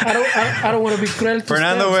on. I don't want to be cruel.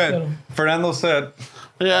 Fernando said.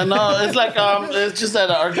 Yeah, no, it's like it's just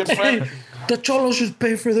that our good friend. The cholos should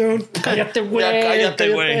pay for their own. Cállate,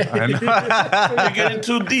 güey. I know. You're getting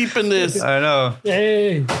too deep in this. I know.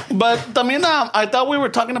 Hey. But también, I thought we were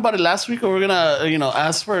talking about it last week. We're gonna,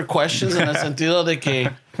 ask for questions in el sentido de que,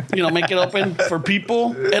 make it open for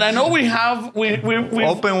people. And I know we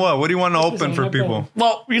open what? What do you want to open for people?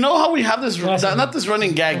 Well, you know how we have this, not this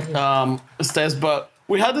running gag, Stes, but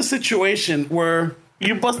we had this situation where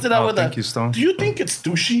you busted out with that. You, Stone. Do you think it's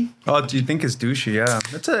douchey? Oh, do you think it's douchey? Yeah.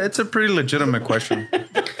 It's a pretty legitimate question.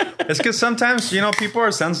 It's because sometimes, people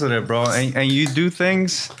are sensitive, bro. And you do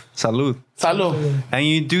things... Salud. And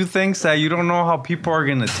you do things that you don't know how people are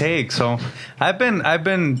going to take. So I've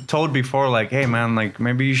been told before, like, hey, man, like,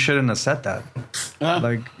 maybe you shouldn't have said that.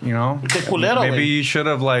 Like, maybe you should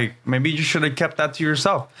have kept that to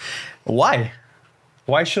yourself. Why?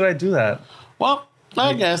 Why should I do that? Well...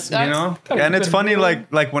 I guess and it's funny,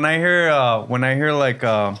 like when I hear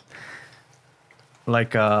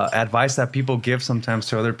advice that people give sometimes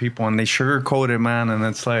to other people, and they sugarcoat it, man, and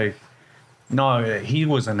it's like, no, he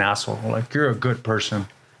was an asshole. Like, you're a good person.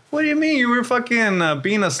 What do you mean? You were fucking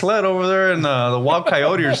being a sled over there in the Wild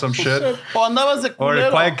Coyote or some shit. O andabas de Or the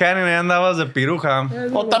culero. Quiet Canyon andabas de piruja.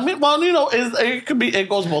 O también, well, you know, it could be, it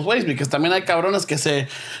goes both ways because también hay cabrones que se,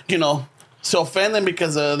 you know, se ofenden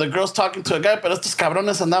because the girl's talking to a guy, pero estos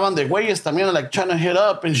cabrones andaban de güeyes también, like trying to hit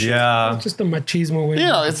up and shit. Yeah. It's just the machismo, güey. You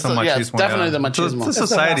know, it's definitely the So machismo. it's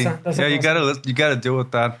society. That's a Yeah, you gotta deal with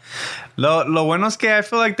that. Lo bueno es que I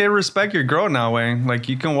feel like they respect your girl now, way. Like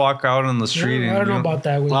you can walk out on the street. I don't know about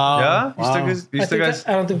that, güey. Yeah, Wow.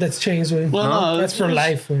 I don't think that's changed, güey. Well, no, That's for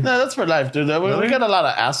life, güey. No, that's for life, dude. We got a lot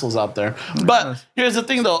of assholes out there. But here's the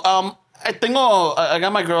thing, though. I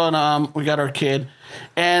got my girl and we got our kid.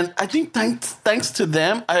 And I think thanks to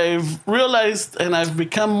them, I've realized and I've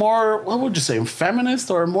become more, what would you say, feminist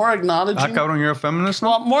or more acknowledging? Cabrón, you're a feminist now?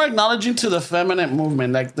 Well, more acknowledging to the feminine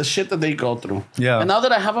movement, like the shit that they go through. Yeah. And now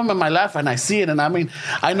that I have them in my life and I see it, and I mean,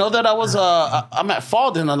 I know that I was, I'm at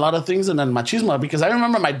fault in a lot of things in el machismo because I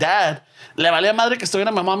remember my dad, le valía madre que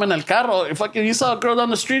estuviera mi mamá en el carro. If fucking you saw a girl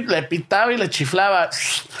down the street, le pitaba y le chiflaba.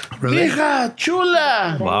 Really? Vieja,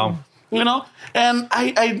 chula. Wow. You know? And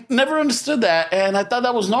I never understood that. And I thought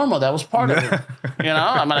that was normal. That was part of it. You know?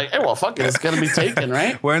 I'm like, hey, well, fuck it. It's going to be taken,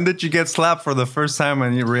 right? When did you get slapped for the first time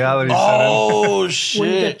and reality set in? Oh, shit. When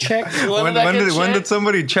you get checked. When did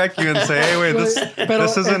somebody check you and say, hey, wait, this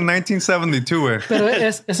isn't 1972, way? Pero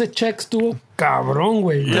ese check estuvo cabrón,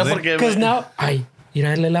 güey. Yeah, porque- Because now, ay,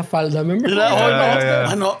 mírale la falda, remember? Mira, oh, no, yeah.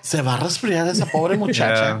 Ah, no, se va a resfriar esa pobre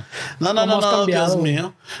muchacha. Yeah. No, ¿Cómo has Dios cambiado?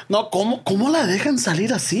 mío. No, ¿cómo la dejan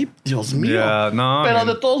salir así? Dios mío. Yeah, no, Pero I mean-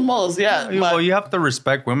 de todos modos, yeah. Well, you have to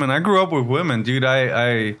respect women. I grew up with women, dude.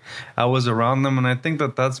 I was around them, and I think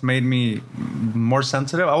that's made me more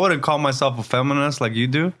sensitive. I wouldn't call myself a feminist like you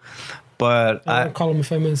do, but I don't call him a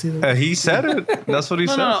feminist either. he said it. That's what he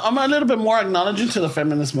said. No. I'm a little bit more acknowledging to the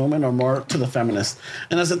feminist movement or more to the feminist.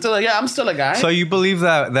 And I said, yeah, I'm still a guy. So you believe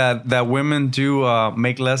that women do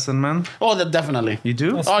make less than men? Oh, definitely. You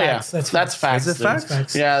do? That's Oh, facts. yeah. That's facts. Is it dude.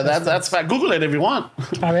 facts? Yeah, that's fact. Google it if you want.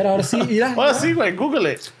 A ver, ahora sí, mira. Well, sí, güey, Google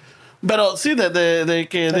it. Pero sí, they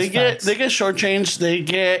facts. get shortchanged. They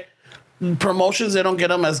get promotions. They don't get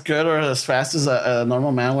them as good or as fast as a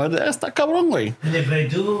normal man would. Está cabrón, güey. And if they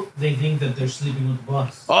do, they think that they're sleeping with the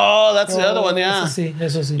boss. Oh, that's the other one, yeah. Eso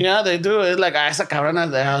sí. Yeah, they do. It's like, esa cabrona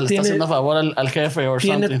le está Tiene- haciendo favor al jefe or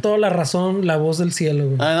Tiene something. toda la razón la voz del cielo,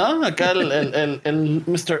 güey. I know, acá el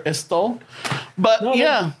Mr. Stoll. But No,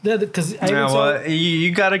 yeah. Because I Yeah, even saw, well,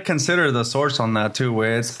 you got to consider the source on that too.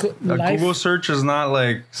 Where it's a Life- Google search is not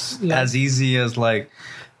like as easy as like.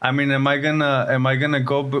 I mean, am I gonna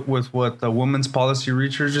go with what the women's policy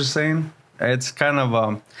research is saying? It's kind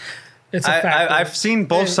of it's a fact. I've seen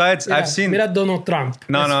both sides. Mira, I've seen Mira Donald Trump.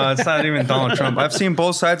 no, it's not even Donald Trump. I've seen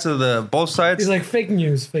both sides. He's like fake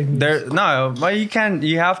news. There, no, but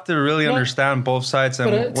you have to really No. understand both sides and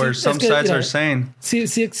But, where sí, some es que, sides mira, are saying. Sí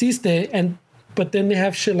existe, but then they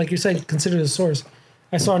have shit like you're saying. Consider the source.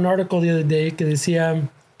 I saw an article the other day que decía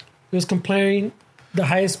it was comparing the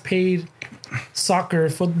highest paid soccer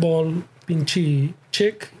football pinche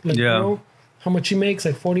chick, like Yeah. girl, how much she makes,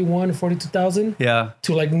 like 41 or 42,000, Yeah,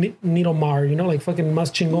 to like Nidomar, you know, like fucking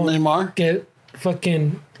más chingón. Neymar? Get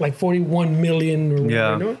fucking like 41 million or whatever,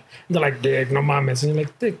 Yeah. you know? They're like, dick, no mames. And you're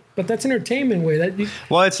like, dick. But that's entertainment way. That you,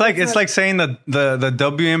 well, it's like not- saying the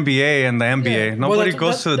WNBA and the NBA. Yeah. Well, Nobody that's-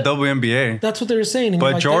 goes to the WNBA. that's what they were saying. And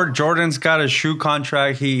But you're like, Jordan's got a shoe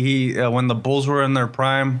contract. He when the Bulls were in their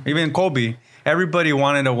prime, even Kobe, everybody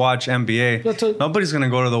wanted to watch NBA. That's what- Nobody's gonna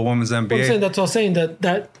go to the women's I'm saying NBA. that's all saying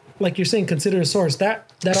that like you're saying, consider a source. That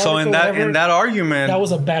So in article, that argument, that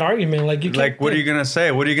was a bad argument. Like you can't, like, what are you gonna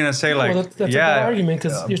say? What are you gonna say? Like, well, that's a yeah, bad argument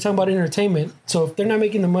because you're talking about entertainment. So if they're not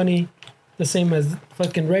making the money the same as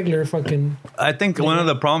fucking regular fucking, I think one of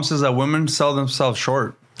the problems is that women sell themselves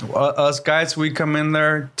short. Us guys, we come in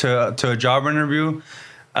there to a job interview.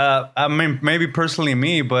 I mean, maybe personally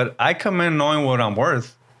me, but I come in knowing what I'm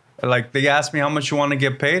worth. Like they ask me how much you want to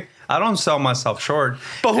get paid. I don't sell myself short.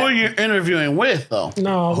 But who are you interviewing with, though?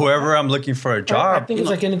 no, Whoever I'm looking for a I job. think it's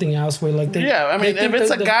like anything else. Where like they, Yeah, I mean, they if think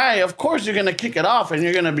it's a that- guy, of course you're gonna kick it off and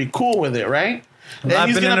you're gonna be cool with it, right? And I've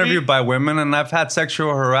he's been gonna interviewed be- by women, and I've had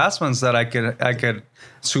sexual harassments that I could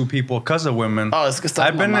sue people because of women. Oh, es que estás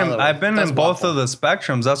I've been mamado, I've been estás in both guapo. of the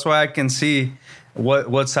spectrums. That's why I can see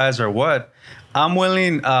what sides are what. I'm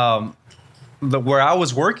willing. Where I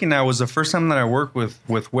was working at was the first time that I worked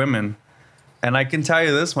with women. And I can tell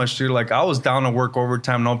you this much, dude. Like I was down to work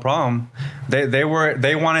overtime, no problem. They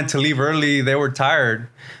wanted to leave early. They were tired.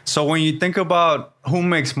 So when you think about who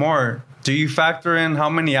makes more, do you factor in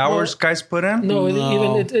how many hours guys put in? No,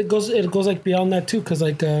 No. it goes like beyond that too. Because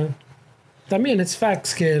like, también it's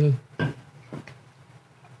facts que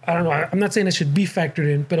I don't know. I'm not saying it should be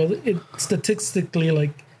factored in, but it statistically,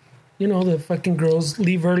 like, you know, the fucking girls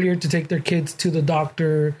leave earlier to take their kids to the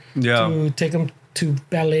doctor, to take them to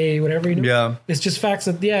ballet, whatever, you know? Yeah. It's just facts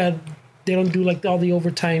that, they don't do like all the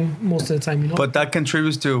overtime most of the time, you know? But that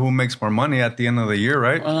contributes to who makes more money at the end of the year,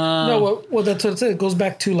 right? No, well, that's what it said. It goes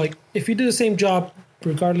back to, like, if you do the same job,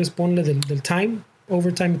 regardless, ponle del time,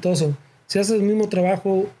 overtime y todo eso, si haces el mismo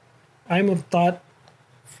trabajo, I'm of thought,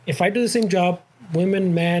 if I do the same job,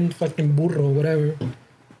 women, man, fucking burro, whatever,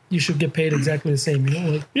 you should get paid exactly the same, you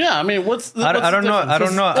know? Like, yeah, I mean, what's I don't know. I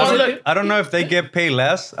don't know. Like, I don't know if they get paid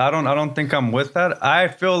less. I don't think I'm with that. I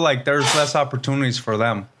feel like there's less opportunities for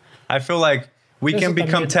them. I feel like we can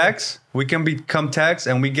become techs. We can become techs,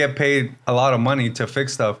 and we get paid a lot of money to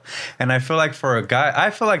fix stuff. And I feel like for a guy, I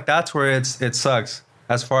feel like that's where it sucks.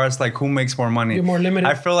 As far as like who makes more money, you're more limited.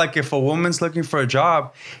 I feel like if a woman's looking for a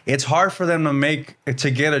job, it's hard for them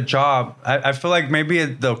to get a job. I feel like maybe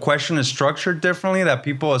the question is structured differently, that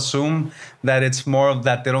people assume that it's more of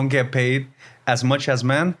that they don't get paid as much as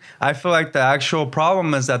men. I feel like the actual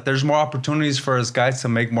problem is that there's more opportunities for us guys to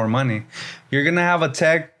make more money. You're gonna have a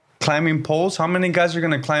tech climbing poles. How many guys are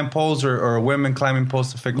going to climb poles or women climbing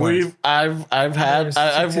poles to fix lines? I've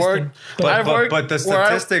worked. But the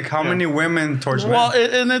statistic, how many women towards men? Well,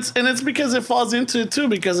 and it's because it falls into it too.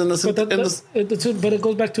 Because but it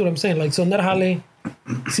goes back to what I'm saying. Like, so in that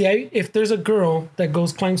jale, if there's a girl that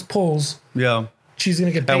climbs poles, she's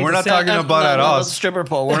gonna get paid. And we're not talking about at all stripper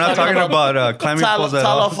pole. We're not talking about climbing poles at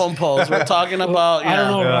all. Telephone poles. We're talking about I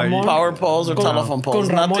don't know, Ramon, power poles or telephone poles.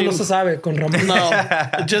 Con Ramon no se sabe. Con Ramon.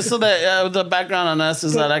 No, just so that the background on us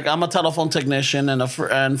is that, like, I'm a telephone technician and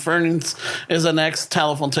Fernand's is an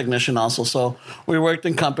ex-telephone technician also. So we worked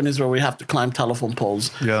in companies where we have to climb telephone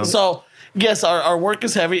poles. Yeah. So. Yes, our work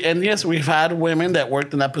is heavy, and yes, we've had women that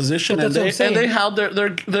worked in that position, and they have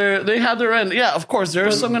they have their end. Yeah, of course,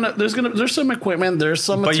 there's some equipment, there's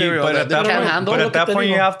some material that they can't handle. But at that point,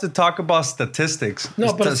 you have to talk about statistics.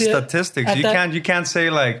 No, but statistics. You can't say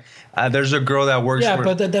like there's a girl that works. Yeah,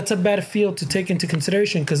 but that's a bad field to take into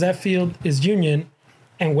consideration, because that field is union.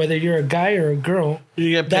 And whether you're a guy or a girl,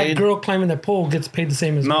 you get paid. That girl climbing the pole gets paid the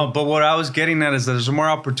same as no. me. But what I was getting at is that there's more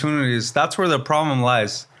opportunities. That's where the problem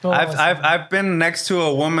lies. I've been next to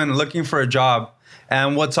a woman looking for a job,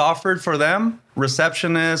 and what's offered for them,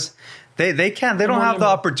 receptionists, they don't have the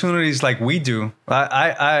opportunities like we do.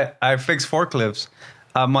 I fix forklifts.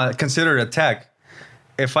 I'm considered a tech.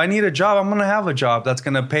 If I need a job, I'm going to have a job that's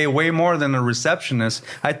going to pay way more than a receptionist.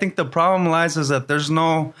 I think the problem lies is that there's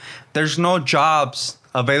no jobs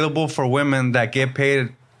available for women that get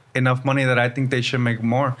paid enough money that I think they should make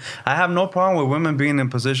more. I have no problem with women being in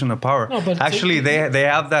position of power. No, but actually, they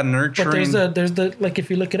have that nurturing. But there's the like, if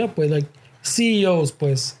you look it up, with like CEOs,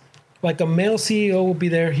 pues, like a male CEO will be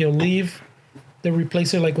there, he'll leave, they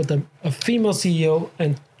replace her like with a female CEO,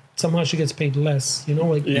 and somehow she gets paid less. You know,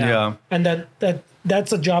 like and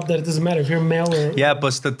that's a job that it doesn't matter if you're male or... Yeah,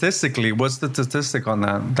 but statistically, what's the statistic on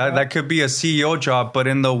that? That could be a CEO job, but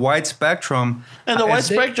in the wide spectrum...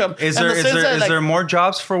 Is there more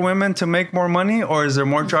jobs for women to make more money, or is there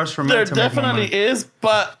more jobs for men to make more money? There definitely is,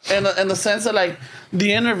 but in the sense that, like,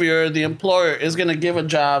 the interviewer, the employer, is going to give a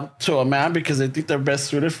job to a man because they think they're best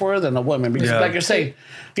suited for it than a woman. Because, like you're saying...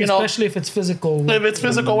 Especially if it's physical. If it's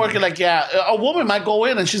physical work, like, a woman might go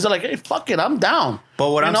in and she's like, hey, fuck it, I'm down.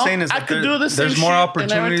 But what I'm saying is that there's more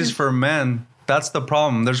opportunities for men. That's the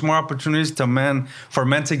problem. There's more opportunities for men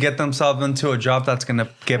to get themselves into a job that's going to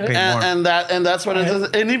get paid more. And that's what it is.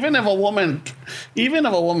 And even if a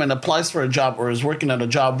woman applies for a job or is working at a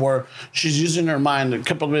job where she's using her mind,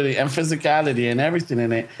 capability, and physicality and everything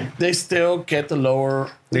in it, they still get the lower.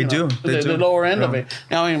 The lower end of it.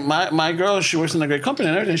 I mean, my girl, she works in a great company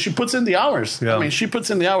and everything. She puts in the hours. Yeah. I mean, she puts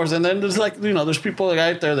in the hours, and then there's there's people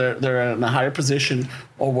out there. They're in a higher position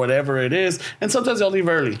or whatever it is, and sometimes they'll leave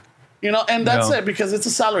early. And that's it, because it's a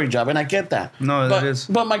salary job, and I get that. It is.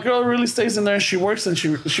 But my girl really stays in there, and she works, and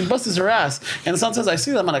she busts her ass. And sometimes I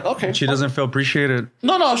see them, I'm like, okay. She doesn't feel appreciated.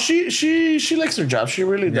 No, she likes her job. She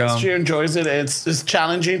really does. Yeah. She enjoys it. It's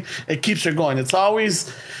challenging. It keeps her going. There's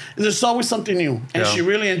always something new, and she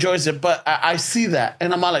really enjoys it. But I see that,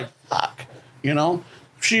 and I'm like, fuck,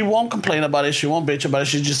 She won't complain about it. She won't bitch about it.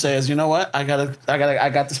 She just says, you know what? I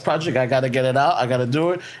got this project. I gotta get it out. I gotta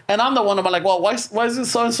do it. And I'm the one. I'm like, well, why is it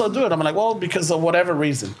so and so do it? I'm like, well, because of whatever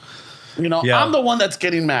reason. I'm the one that's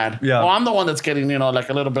getting mad. Yeah. Or I'm the one that's getting, like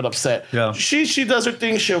a little bit upset. Yeah. She does her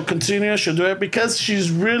thing. She'll continue. She'll do it because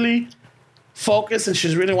she's really focused and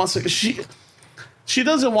she really wants to. She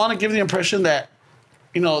doesn't want to give the impression that.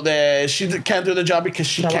 That she can't do the job because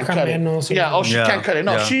she can't cut it. She can't cut it.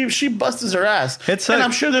 No, she busts her ass. And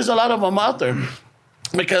I'm sure there's a lot of them out there.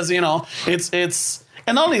 because it's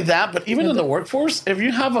and not only that, but even in the workforce, if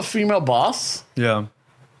you have a female boss, Yeah.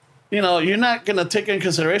 you're not gonna take into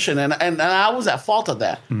consideration, and I was at fault of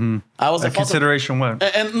that. Mm-hmm. I was at fault Consideration what?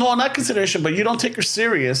 and no, not consideration, but you don't take her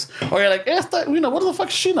serious, or you're like, what the fuck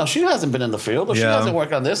does she know? She hasn't been in the field, or she hasn't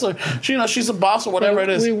worked on this, or she's a boss, or whatever it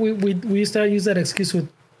is. We used to use that excuse with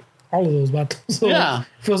all of those battles. So Yeah.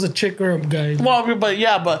 if it was a chick or a guy. Well,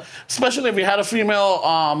 but especially if you had a female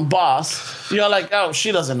boss, you're like, oh,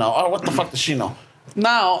 she doesn't know. Oh, what the fuck does she know?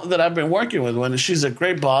 Now that I've been working with one, she's a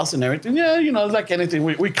great boss and everything. Yeah, like anything,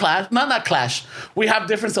 we clash. Not clash. We have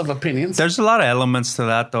difference of opinions. There's a lot of elements to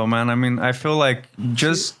that, though, man. I mean, I feel like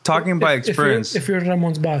just talking by experience. If you're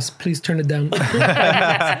Ramon's boss, please turn it down.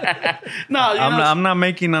 No, I'm not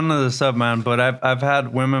making none of this up, man. But I've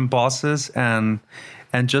had women bosses, and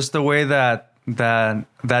just the way that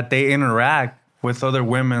they interact with other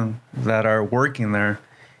women that are working there.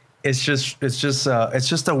 It's just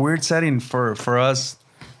a weird setting for us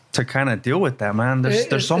to kind of deal with that, man.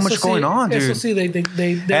 There's so much going on, dude. So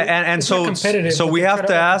we have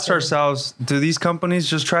to ask ourselves: do these companies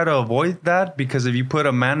just try to avoid that? Because if you put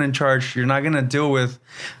a man in charge, you're not gonna deal with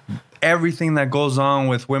everything that goes on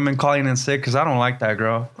with women calling in sick. Because I don't like that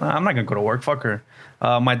girl. I'm not gonna go to work. Fuck her.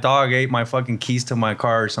 My dog ate my fucking keys to my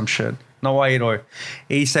car or some shit. No voy a ir hoy.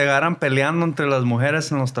 Y se agarran peleando entre las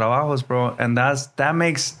mujeres en los trabajos, bro. And that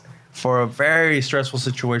makes for a very stressful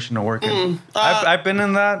situation to work in. I've been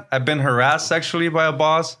in that. I've been harassed sexually by a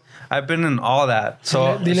boss. I've been in all that.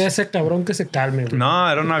 So Dile a ese cabrón que se calme, güey. No,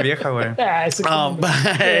 era una vieja, güey.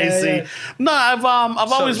 No, I've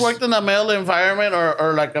always worked in a male environment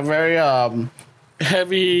or like a very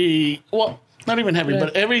heavy. Well, not even heavy,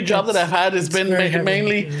 but every job that I've had has been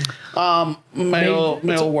mainly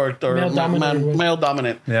male worked or male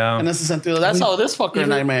dominant. Yeah. In this sentido, that's how this fucker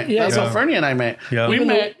and I met. Yeah, that's how Fernie and I met. Yeah. We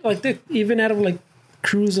met. Even out of like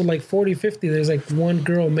crews of like 40, 50, there's like one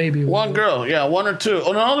girl maybe. One girl, yeah, one or two.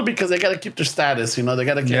 Oh, not only because they got to keep their status, they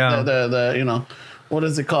got to keep the what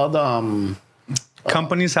is it called?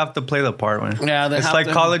 Companies have to play the part, man. Yeah, it's like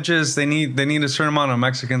colleges. They need a certain amount of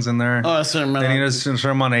Mexicans in there. Oh, a certain amount. They need a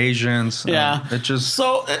certain amount of Asians. Yeah, it just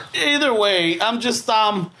either way, I'm just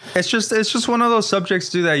It's just one of those subjects,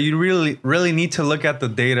 dude, that you really need to look at the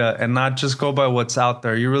data and not just go by what's out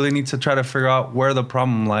there. You really need to try to figure out where the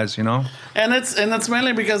problem lies. And it's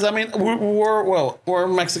mainly because we're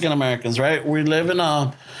Mexican Americans, right? We live in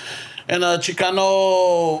a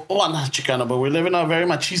Chicano, well, not Chicano, but we live in a very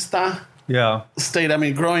machista. Yeah. State. I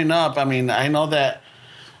mean, growing up, I know that.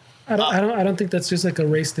 I don't think that's just like a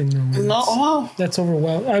race thing, though. No, well, that's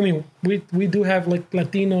overwhelmed. I mean, we do have like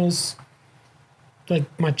Latinos, like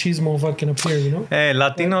machismo fucking up here, Hey,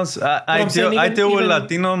 Latinos, I deal with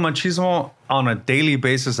Latino machismo on a daily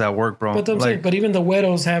basis at work, bro. But I'm saying, but even the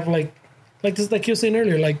güeros have like this, like you were saying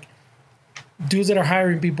earlier, like dudes that are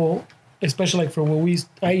hiring people, especially like for what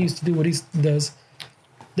I used to do, what he does.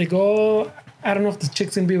 They go, I don't know if the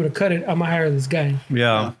chick's gonna be able to cut it. I'm gonna hire this guy.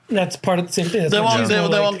 Yeah, that's part of the same thing. They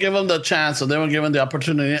won't give them the chance, or they won't give them the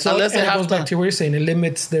opportunity unless they have. Back to what you're saying, it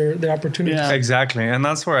limits their opportunities. Yeah. Exactly, and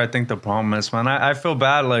that's where I think the problem is, man. I feel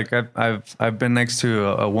bad. Like I've been next to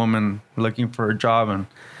a woman looking for a job, and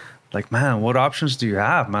like, man, what options do you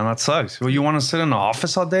have, man? That sucks. Well, you want to sit in the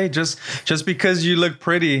office all day just because you look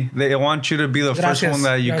pretty? They want you to be the first one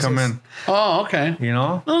that you come in. Oh, okay.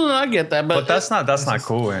 No, I get that, but that's not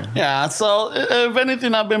cool, man. Yeah. So if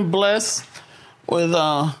anything, I've been blessed with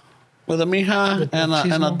a mija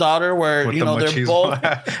and a daughter where with they're both.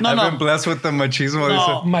 I've been blessed with the machismo.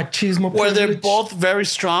 No, machismo. Where they're both very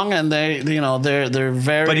strong and they're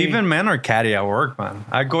very. But even men are catty at work, man.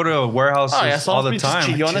 I go to warehouses all the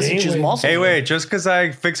time. Hey, wait, just because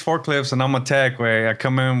I fix forklifts and I'm a tech, I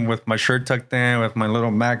come in with my shirt tucked in with my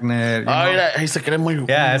little magnet. He se cree muy.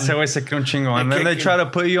 Yeah, ese güey se cree un chingo, and then they try to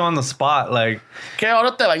put you on the spot, like. ¿Qué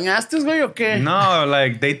ahora te bañaste, güey, o qué? No,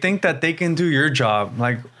 like they think that they can do your job,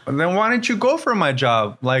 like. Then why don't you go for my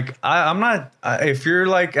job? Like I'm not. If you're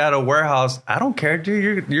like at a warehouse, I don't care,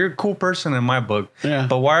 dude. You're a cool person in my book. Yeah.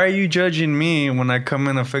 But why are you judging me when I come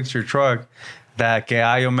in to fix your truck? That que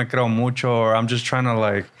yo me creo mucho, or I'm just trying to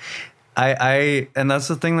like. And that's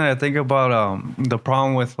the thing that I think about the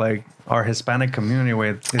problem with like our Hispanic community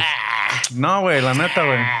with. No way, la neta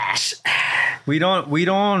way. We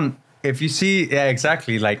don't. If you see, yeah,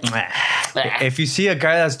 exactly, like. If you see a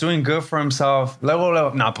guy that's doing good for himself,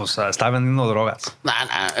 luego, no, pues está vendiendo drogas. My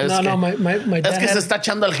dad. Es que se está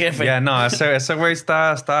echando al jefe. Yeah, no, ese güey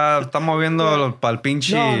está moviendo pa'l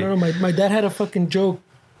pinche. No. My dad had a fucking joke.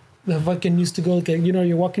 The fucking used to go,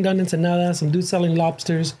 you're walking down Ensenada, some dude selling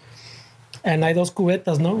lobsters, and hay dos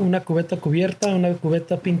cubetas, ¿no? Una cubeta cubierta, una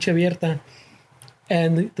cubeta pinche abierta.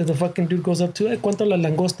 And the fucking dude goes up to, ¿cuánto las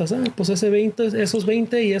langostas? Ah, pues ese 20, esos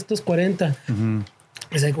 20 y estos 40.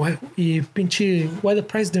 He's like, why, y pinche, why the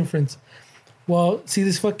price difference? Well, see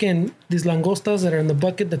these langostas that are in the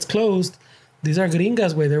bucket that's closed. These are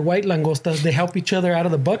gringas, way. They're white langostas. They help each other out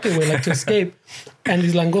of the bucket, way, like to escape. And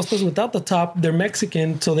these langostas without the top, they're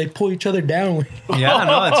Mexican, so they pull each other down. Way. Yeah,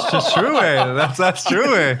 no, it's just true, way. That's true,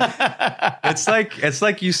 way. It's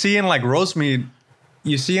like you see in like roast meat.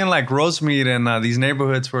 You see in like roast meat in these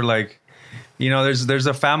neighborhoods where like, you know, there's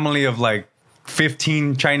a family of like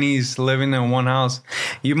 15 Chinese living in one house.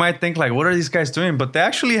 You might think like, what are these guys doing? But they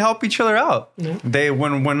actually help each other out. Yeah. They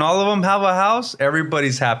when all of them have a house,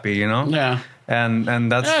 everybody's happy, you know? Yeah. And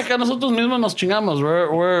that's... Yeah, que nosotros mismos nos chingamos.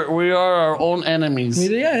 We are our own enemies.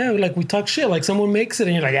 Yeah, like we talk shit. Like someone makes it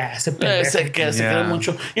and you're like, se queda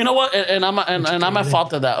mucho. You know what? And I'm at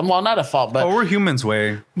fault of that. Well, not at fault, but... Oh, we're humans,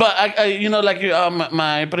 way. But, I you know, like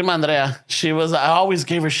my prima Andrea, I always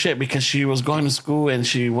gave her shit because she was going to school and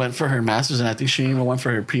she went for her master's and I think she even went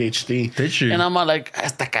for her PhD. Did she? And I'm like,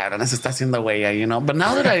 esta cabrona se está haciendo huella, you know? But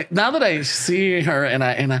now that I see her and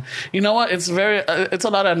I you know what? It's a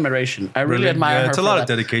lot of admiration. I really admire her. It's a lot of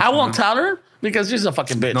dedication. I won't tell her because she's a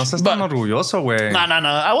fucking bitch. No seas tan orgulloso, güey. No.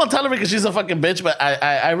 I won't tell her because she's a fucking bitch, but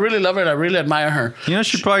I really love her and I really admire her. You know,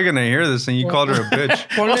 she's probably going to hear this and you called her a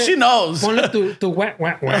bitch. Well, she knows. Ponle tu wah.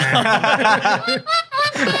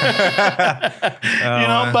 You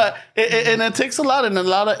know, but it takes a lot and a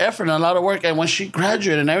lot of effort and a lot of work. And when she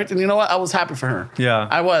graduated and everything, you know what? I was happy for her. Yeah.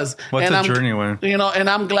 I was. What's and a journey, way? You know, and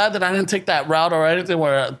I'm glad that I didn't take that route or anything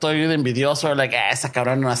where estoy envidioso or like, esa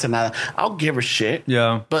cabrona no hace nada. I'll give her shit.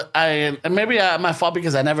 Yeah. But maybe my fault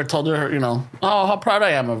because I never told her, you know, how proud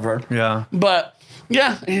I am of her. Yeah. But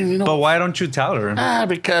yeah, you know. But why don't you tell her?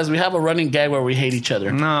 Because we have a running gag where we hate each other.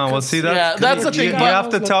 No, well, see, that's the thing. You have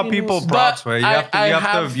to tell people props, right? You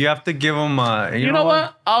have to give them. You know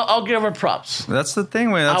what? I'll give her props. That's the thing,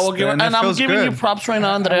 man. I will give her, and I'm giving you props right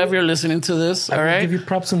now, Andrea, if you're listening to this. All right, I'll give you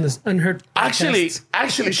props on this unheard. Actually,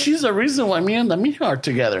 she's the reason why me and the Mija are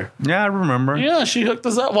together. Yeah, I remember. Yeah, she hooked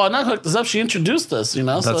us up. Well, not hooked us up. She introduced us. You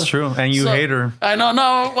know, that's true. And you hate her. I know.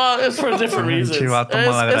 No, well, it's for different reasons. Es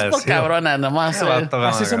por cabrona nomás.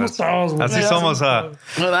 Así somos todos. Así somos.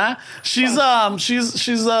 ¿Verdad? She's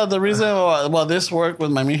the reason why this worked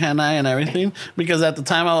with my Mija and I and everything, because at the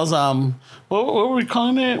time I was what were we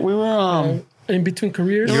calling it? We were in between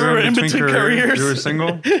careers. You were in between careers. You were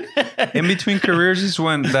single. In between careers is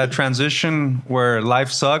when that transition where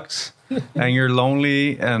life sucks and you're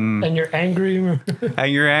lonely and you're angry.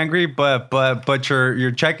 And you're angry, but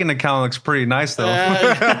your checking account looks pretty nice though.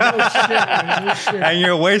 And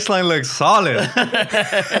your waistline looks solid.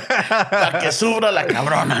 Pa que sufra la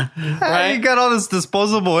cabrona. Right? You got all this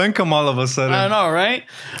disposable income all of a sudden. I know, right?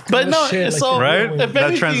 But no, so right? If that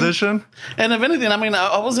anything, transition. And if anything, I mean,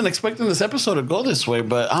 I wasn't expecting this episode to go this way,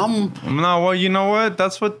 but No, well, you know what?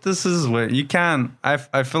 That's what this is. You can.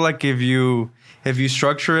 I feel like if you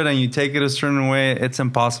structure it and you take it a certain way, it's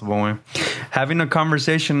impossible. Having a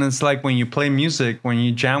conversation, it's like when you play music, when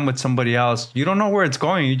you jam with somebody else, you don't know where it's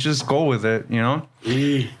going. You just go with it, you know?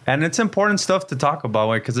 And it's important stuff to talk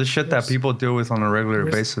about, because it's shit that people deal with on a regular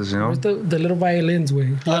basis, you know? The little violins,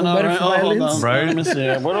 way. I know, right? Hold on. Right? Let me see.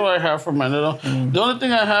 What do I have for my little... The only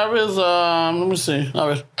thing I have is... let me see. All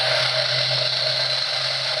right.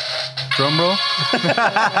 Drum roll?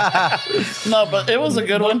 No, but it was a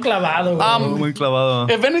good one. Clavado, muy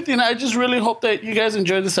clavado. If anything, I just really hope that you guys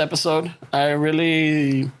enjoyed this episode. I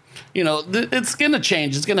really, you know, it's going to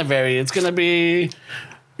change. It's going to vary. It's going to be,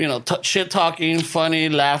 you know, shit talking, funny,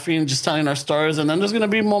 laughing, just telling our stories. And then there's going to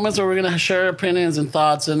be moments where we're going to share opinions and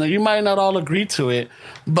thoughts. And you might not all agree to it,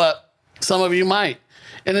 but some of you might.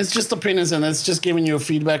 And it's just opinions, and it's just giving you a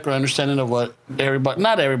feedback or understanding of what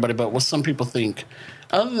not everybody, but what some people think.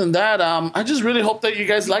 Other than that, I just really hope that you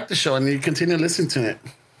guys like the show and you continue listening to it.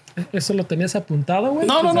 ¿Eso lo tenías apuntado, güey?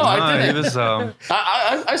 No, I didn't. He was,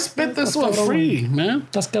 I spit this one free, man.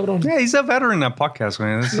 Estás cabrón. Yeah, he's a veteran at podcast,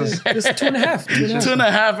 man. This is 2.5.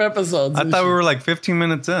 2.5 episodes. I thought we were like 15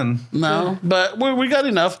 minutes in. No, but we got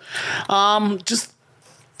enough. Just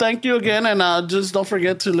thank you again, and just don't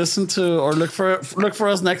forget to listen to or look for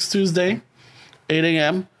us next Tuesday, 8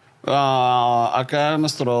 a.m. Acá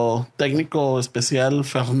nuestro técnico especial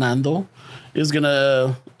Fernando is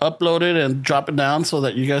gonna upload it and drop it down so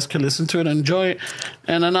that you guys can listen to it and enjoy it.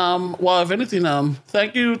 And then well, if anything,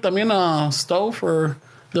 thank you también Stowe for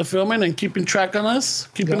the filming and keeping track on us,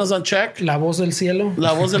 keeping us on check. La voz del cielo.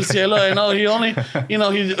 La voz del cielo. I know he only, you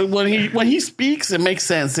know, when he speaks, it makes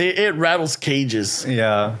sense. It rattles cages.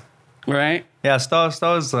 Yeah. Right. Yeah. Stowe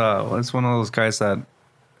is one of those guys that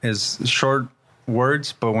is short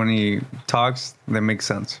words, but when he talks, they make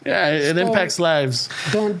sense. Yeah, it impacts lives.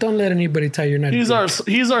 Don't let anybody tell you're not. He's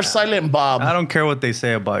our silent Bob. I don't care what they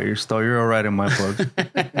say about you, still. You're all right in my book.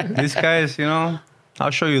 These guys, you know,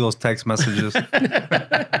 I'll show you those text messages. Other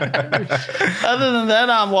than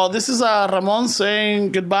that, well, this is Ramon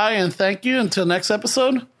saying goodbye and thank you until next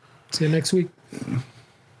episode. See you next week.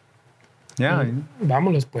 Yeah.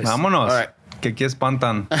 Vámonos, pues. Vámonos. All right. Que aquí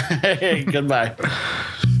espantan. Hey, goodbye.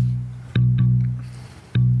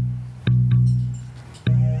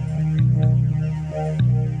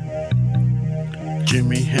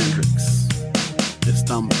 Jimi Hendrix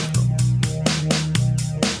está muerto.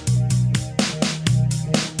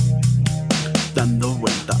 Dando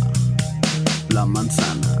vuelta la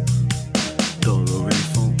manzana, todo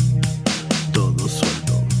grifo, todo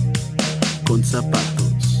suelto, con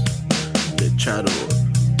zapatos de charol.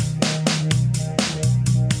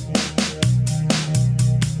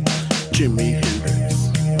 Jimi Hendrix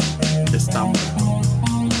está muerto.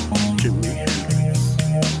 Jimi Hendrix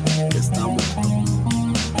está muerto.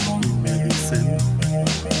 Y me dicen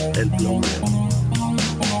el plomero,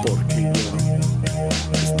 porque yo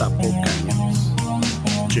destapo caños.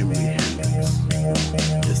 Jimi Hendrix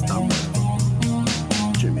está muerto.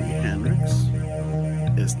 Jimi Hendrix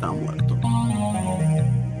está muerto.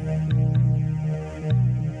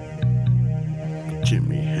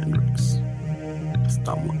 Jimi Hendrix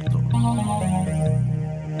está muerto.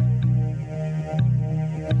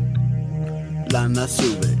 Lana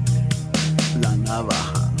sube, lana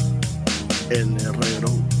baja, el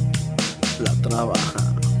herrero la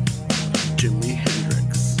trabaja. Jimi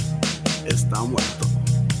Hendrix está muerto.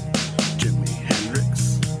 Jimi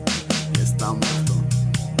Hendrix está muerto.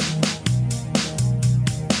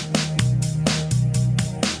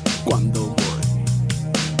 Cuando voy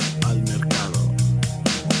al mercado,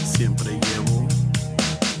 siempre llevo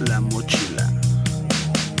la mochila.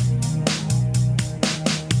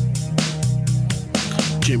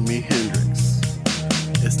 Jimi Hendrix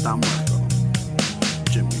está muerto.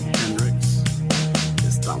 Jimi Hendrix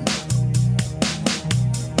está muerto.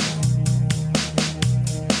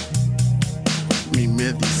 Mi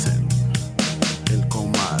me dicen el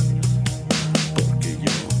comal, porque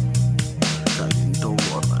yo caliento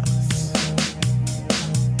gordas.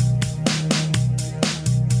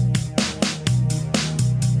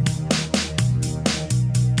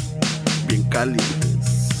 Bien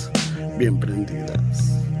calientes, bien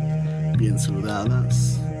prendidas, bien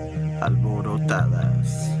sudadas,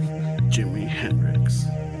 alborotadas. Jimi Hendrix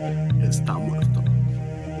está muerto.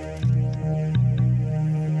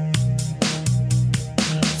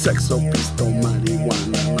 Sexo, pisto,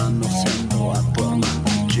 marihuana, manoseando a tu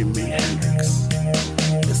hermano. Jimi Hendrix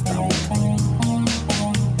está muerto.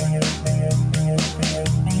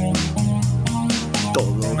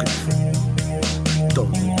 Todo grifo,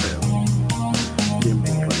 todo pedo, bien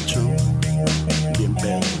borracho, bien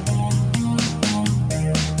pedo.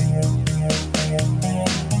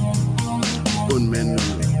 Un menudo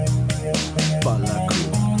pa' la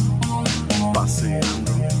cruda,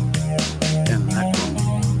 paseando en la combi,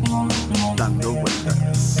 dando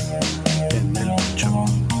vueltas en el bocho,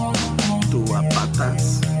 tú a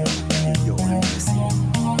patas y yo en bici.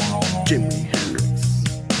 Jimi Hendrix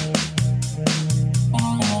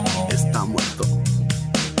está muerto.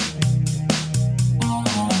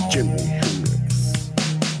 Jimi Hendrix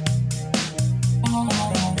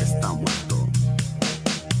está muerto.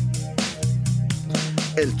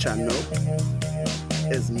 El Chano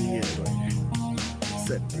es mi héroe.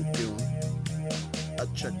 Se puteó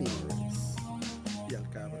a Chuck Norris.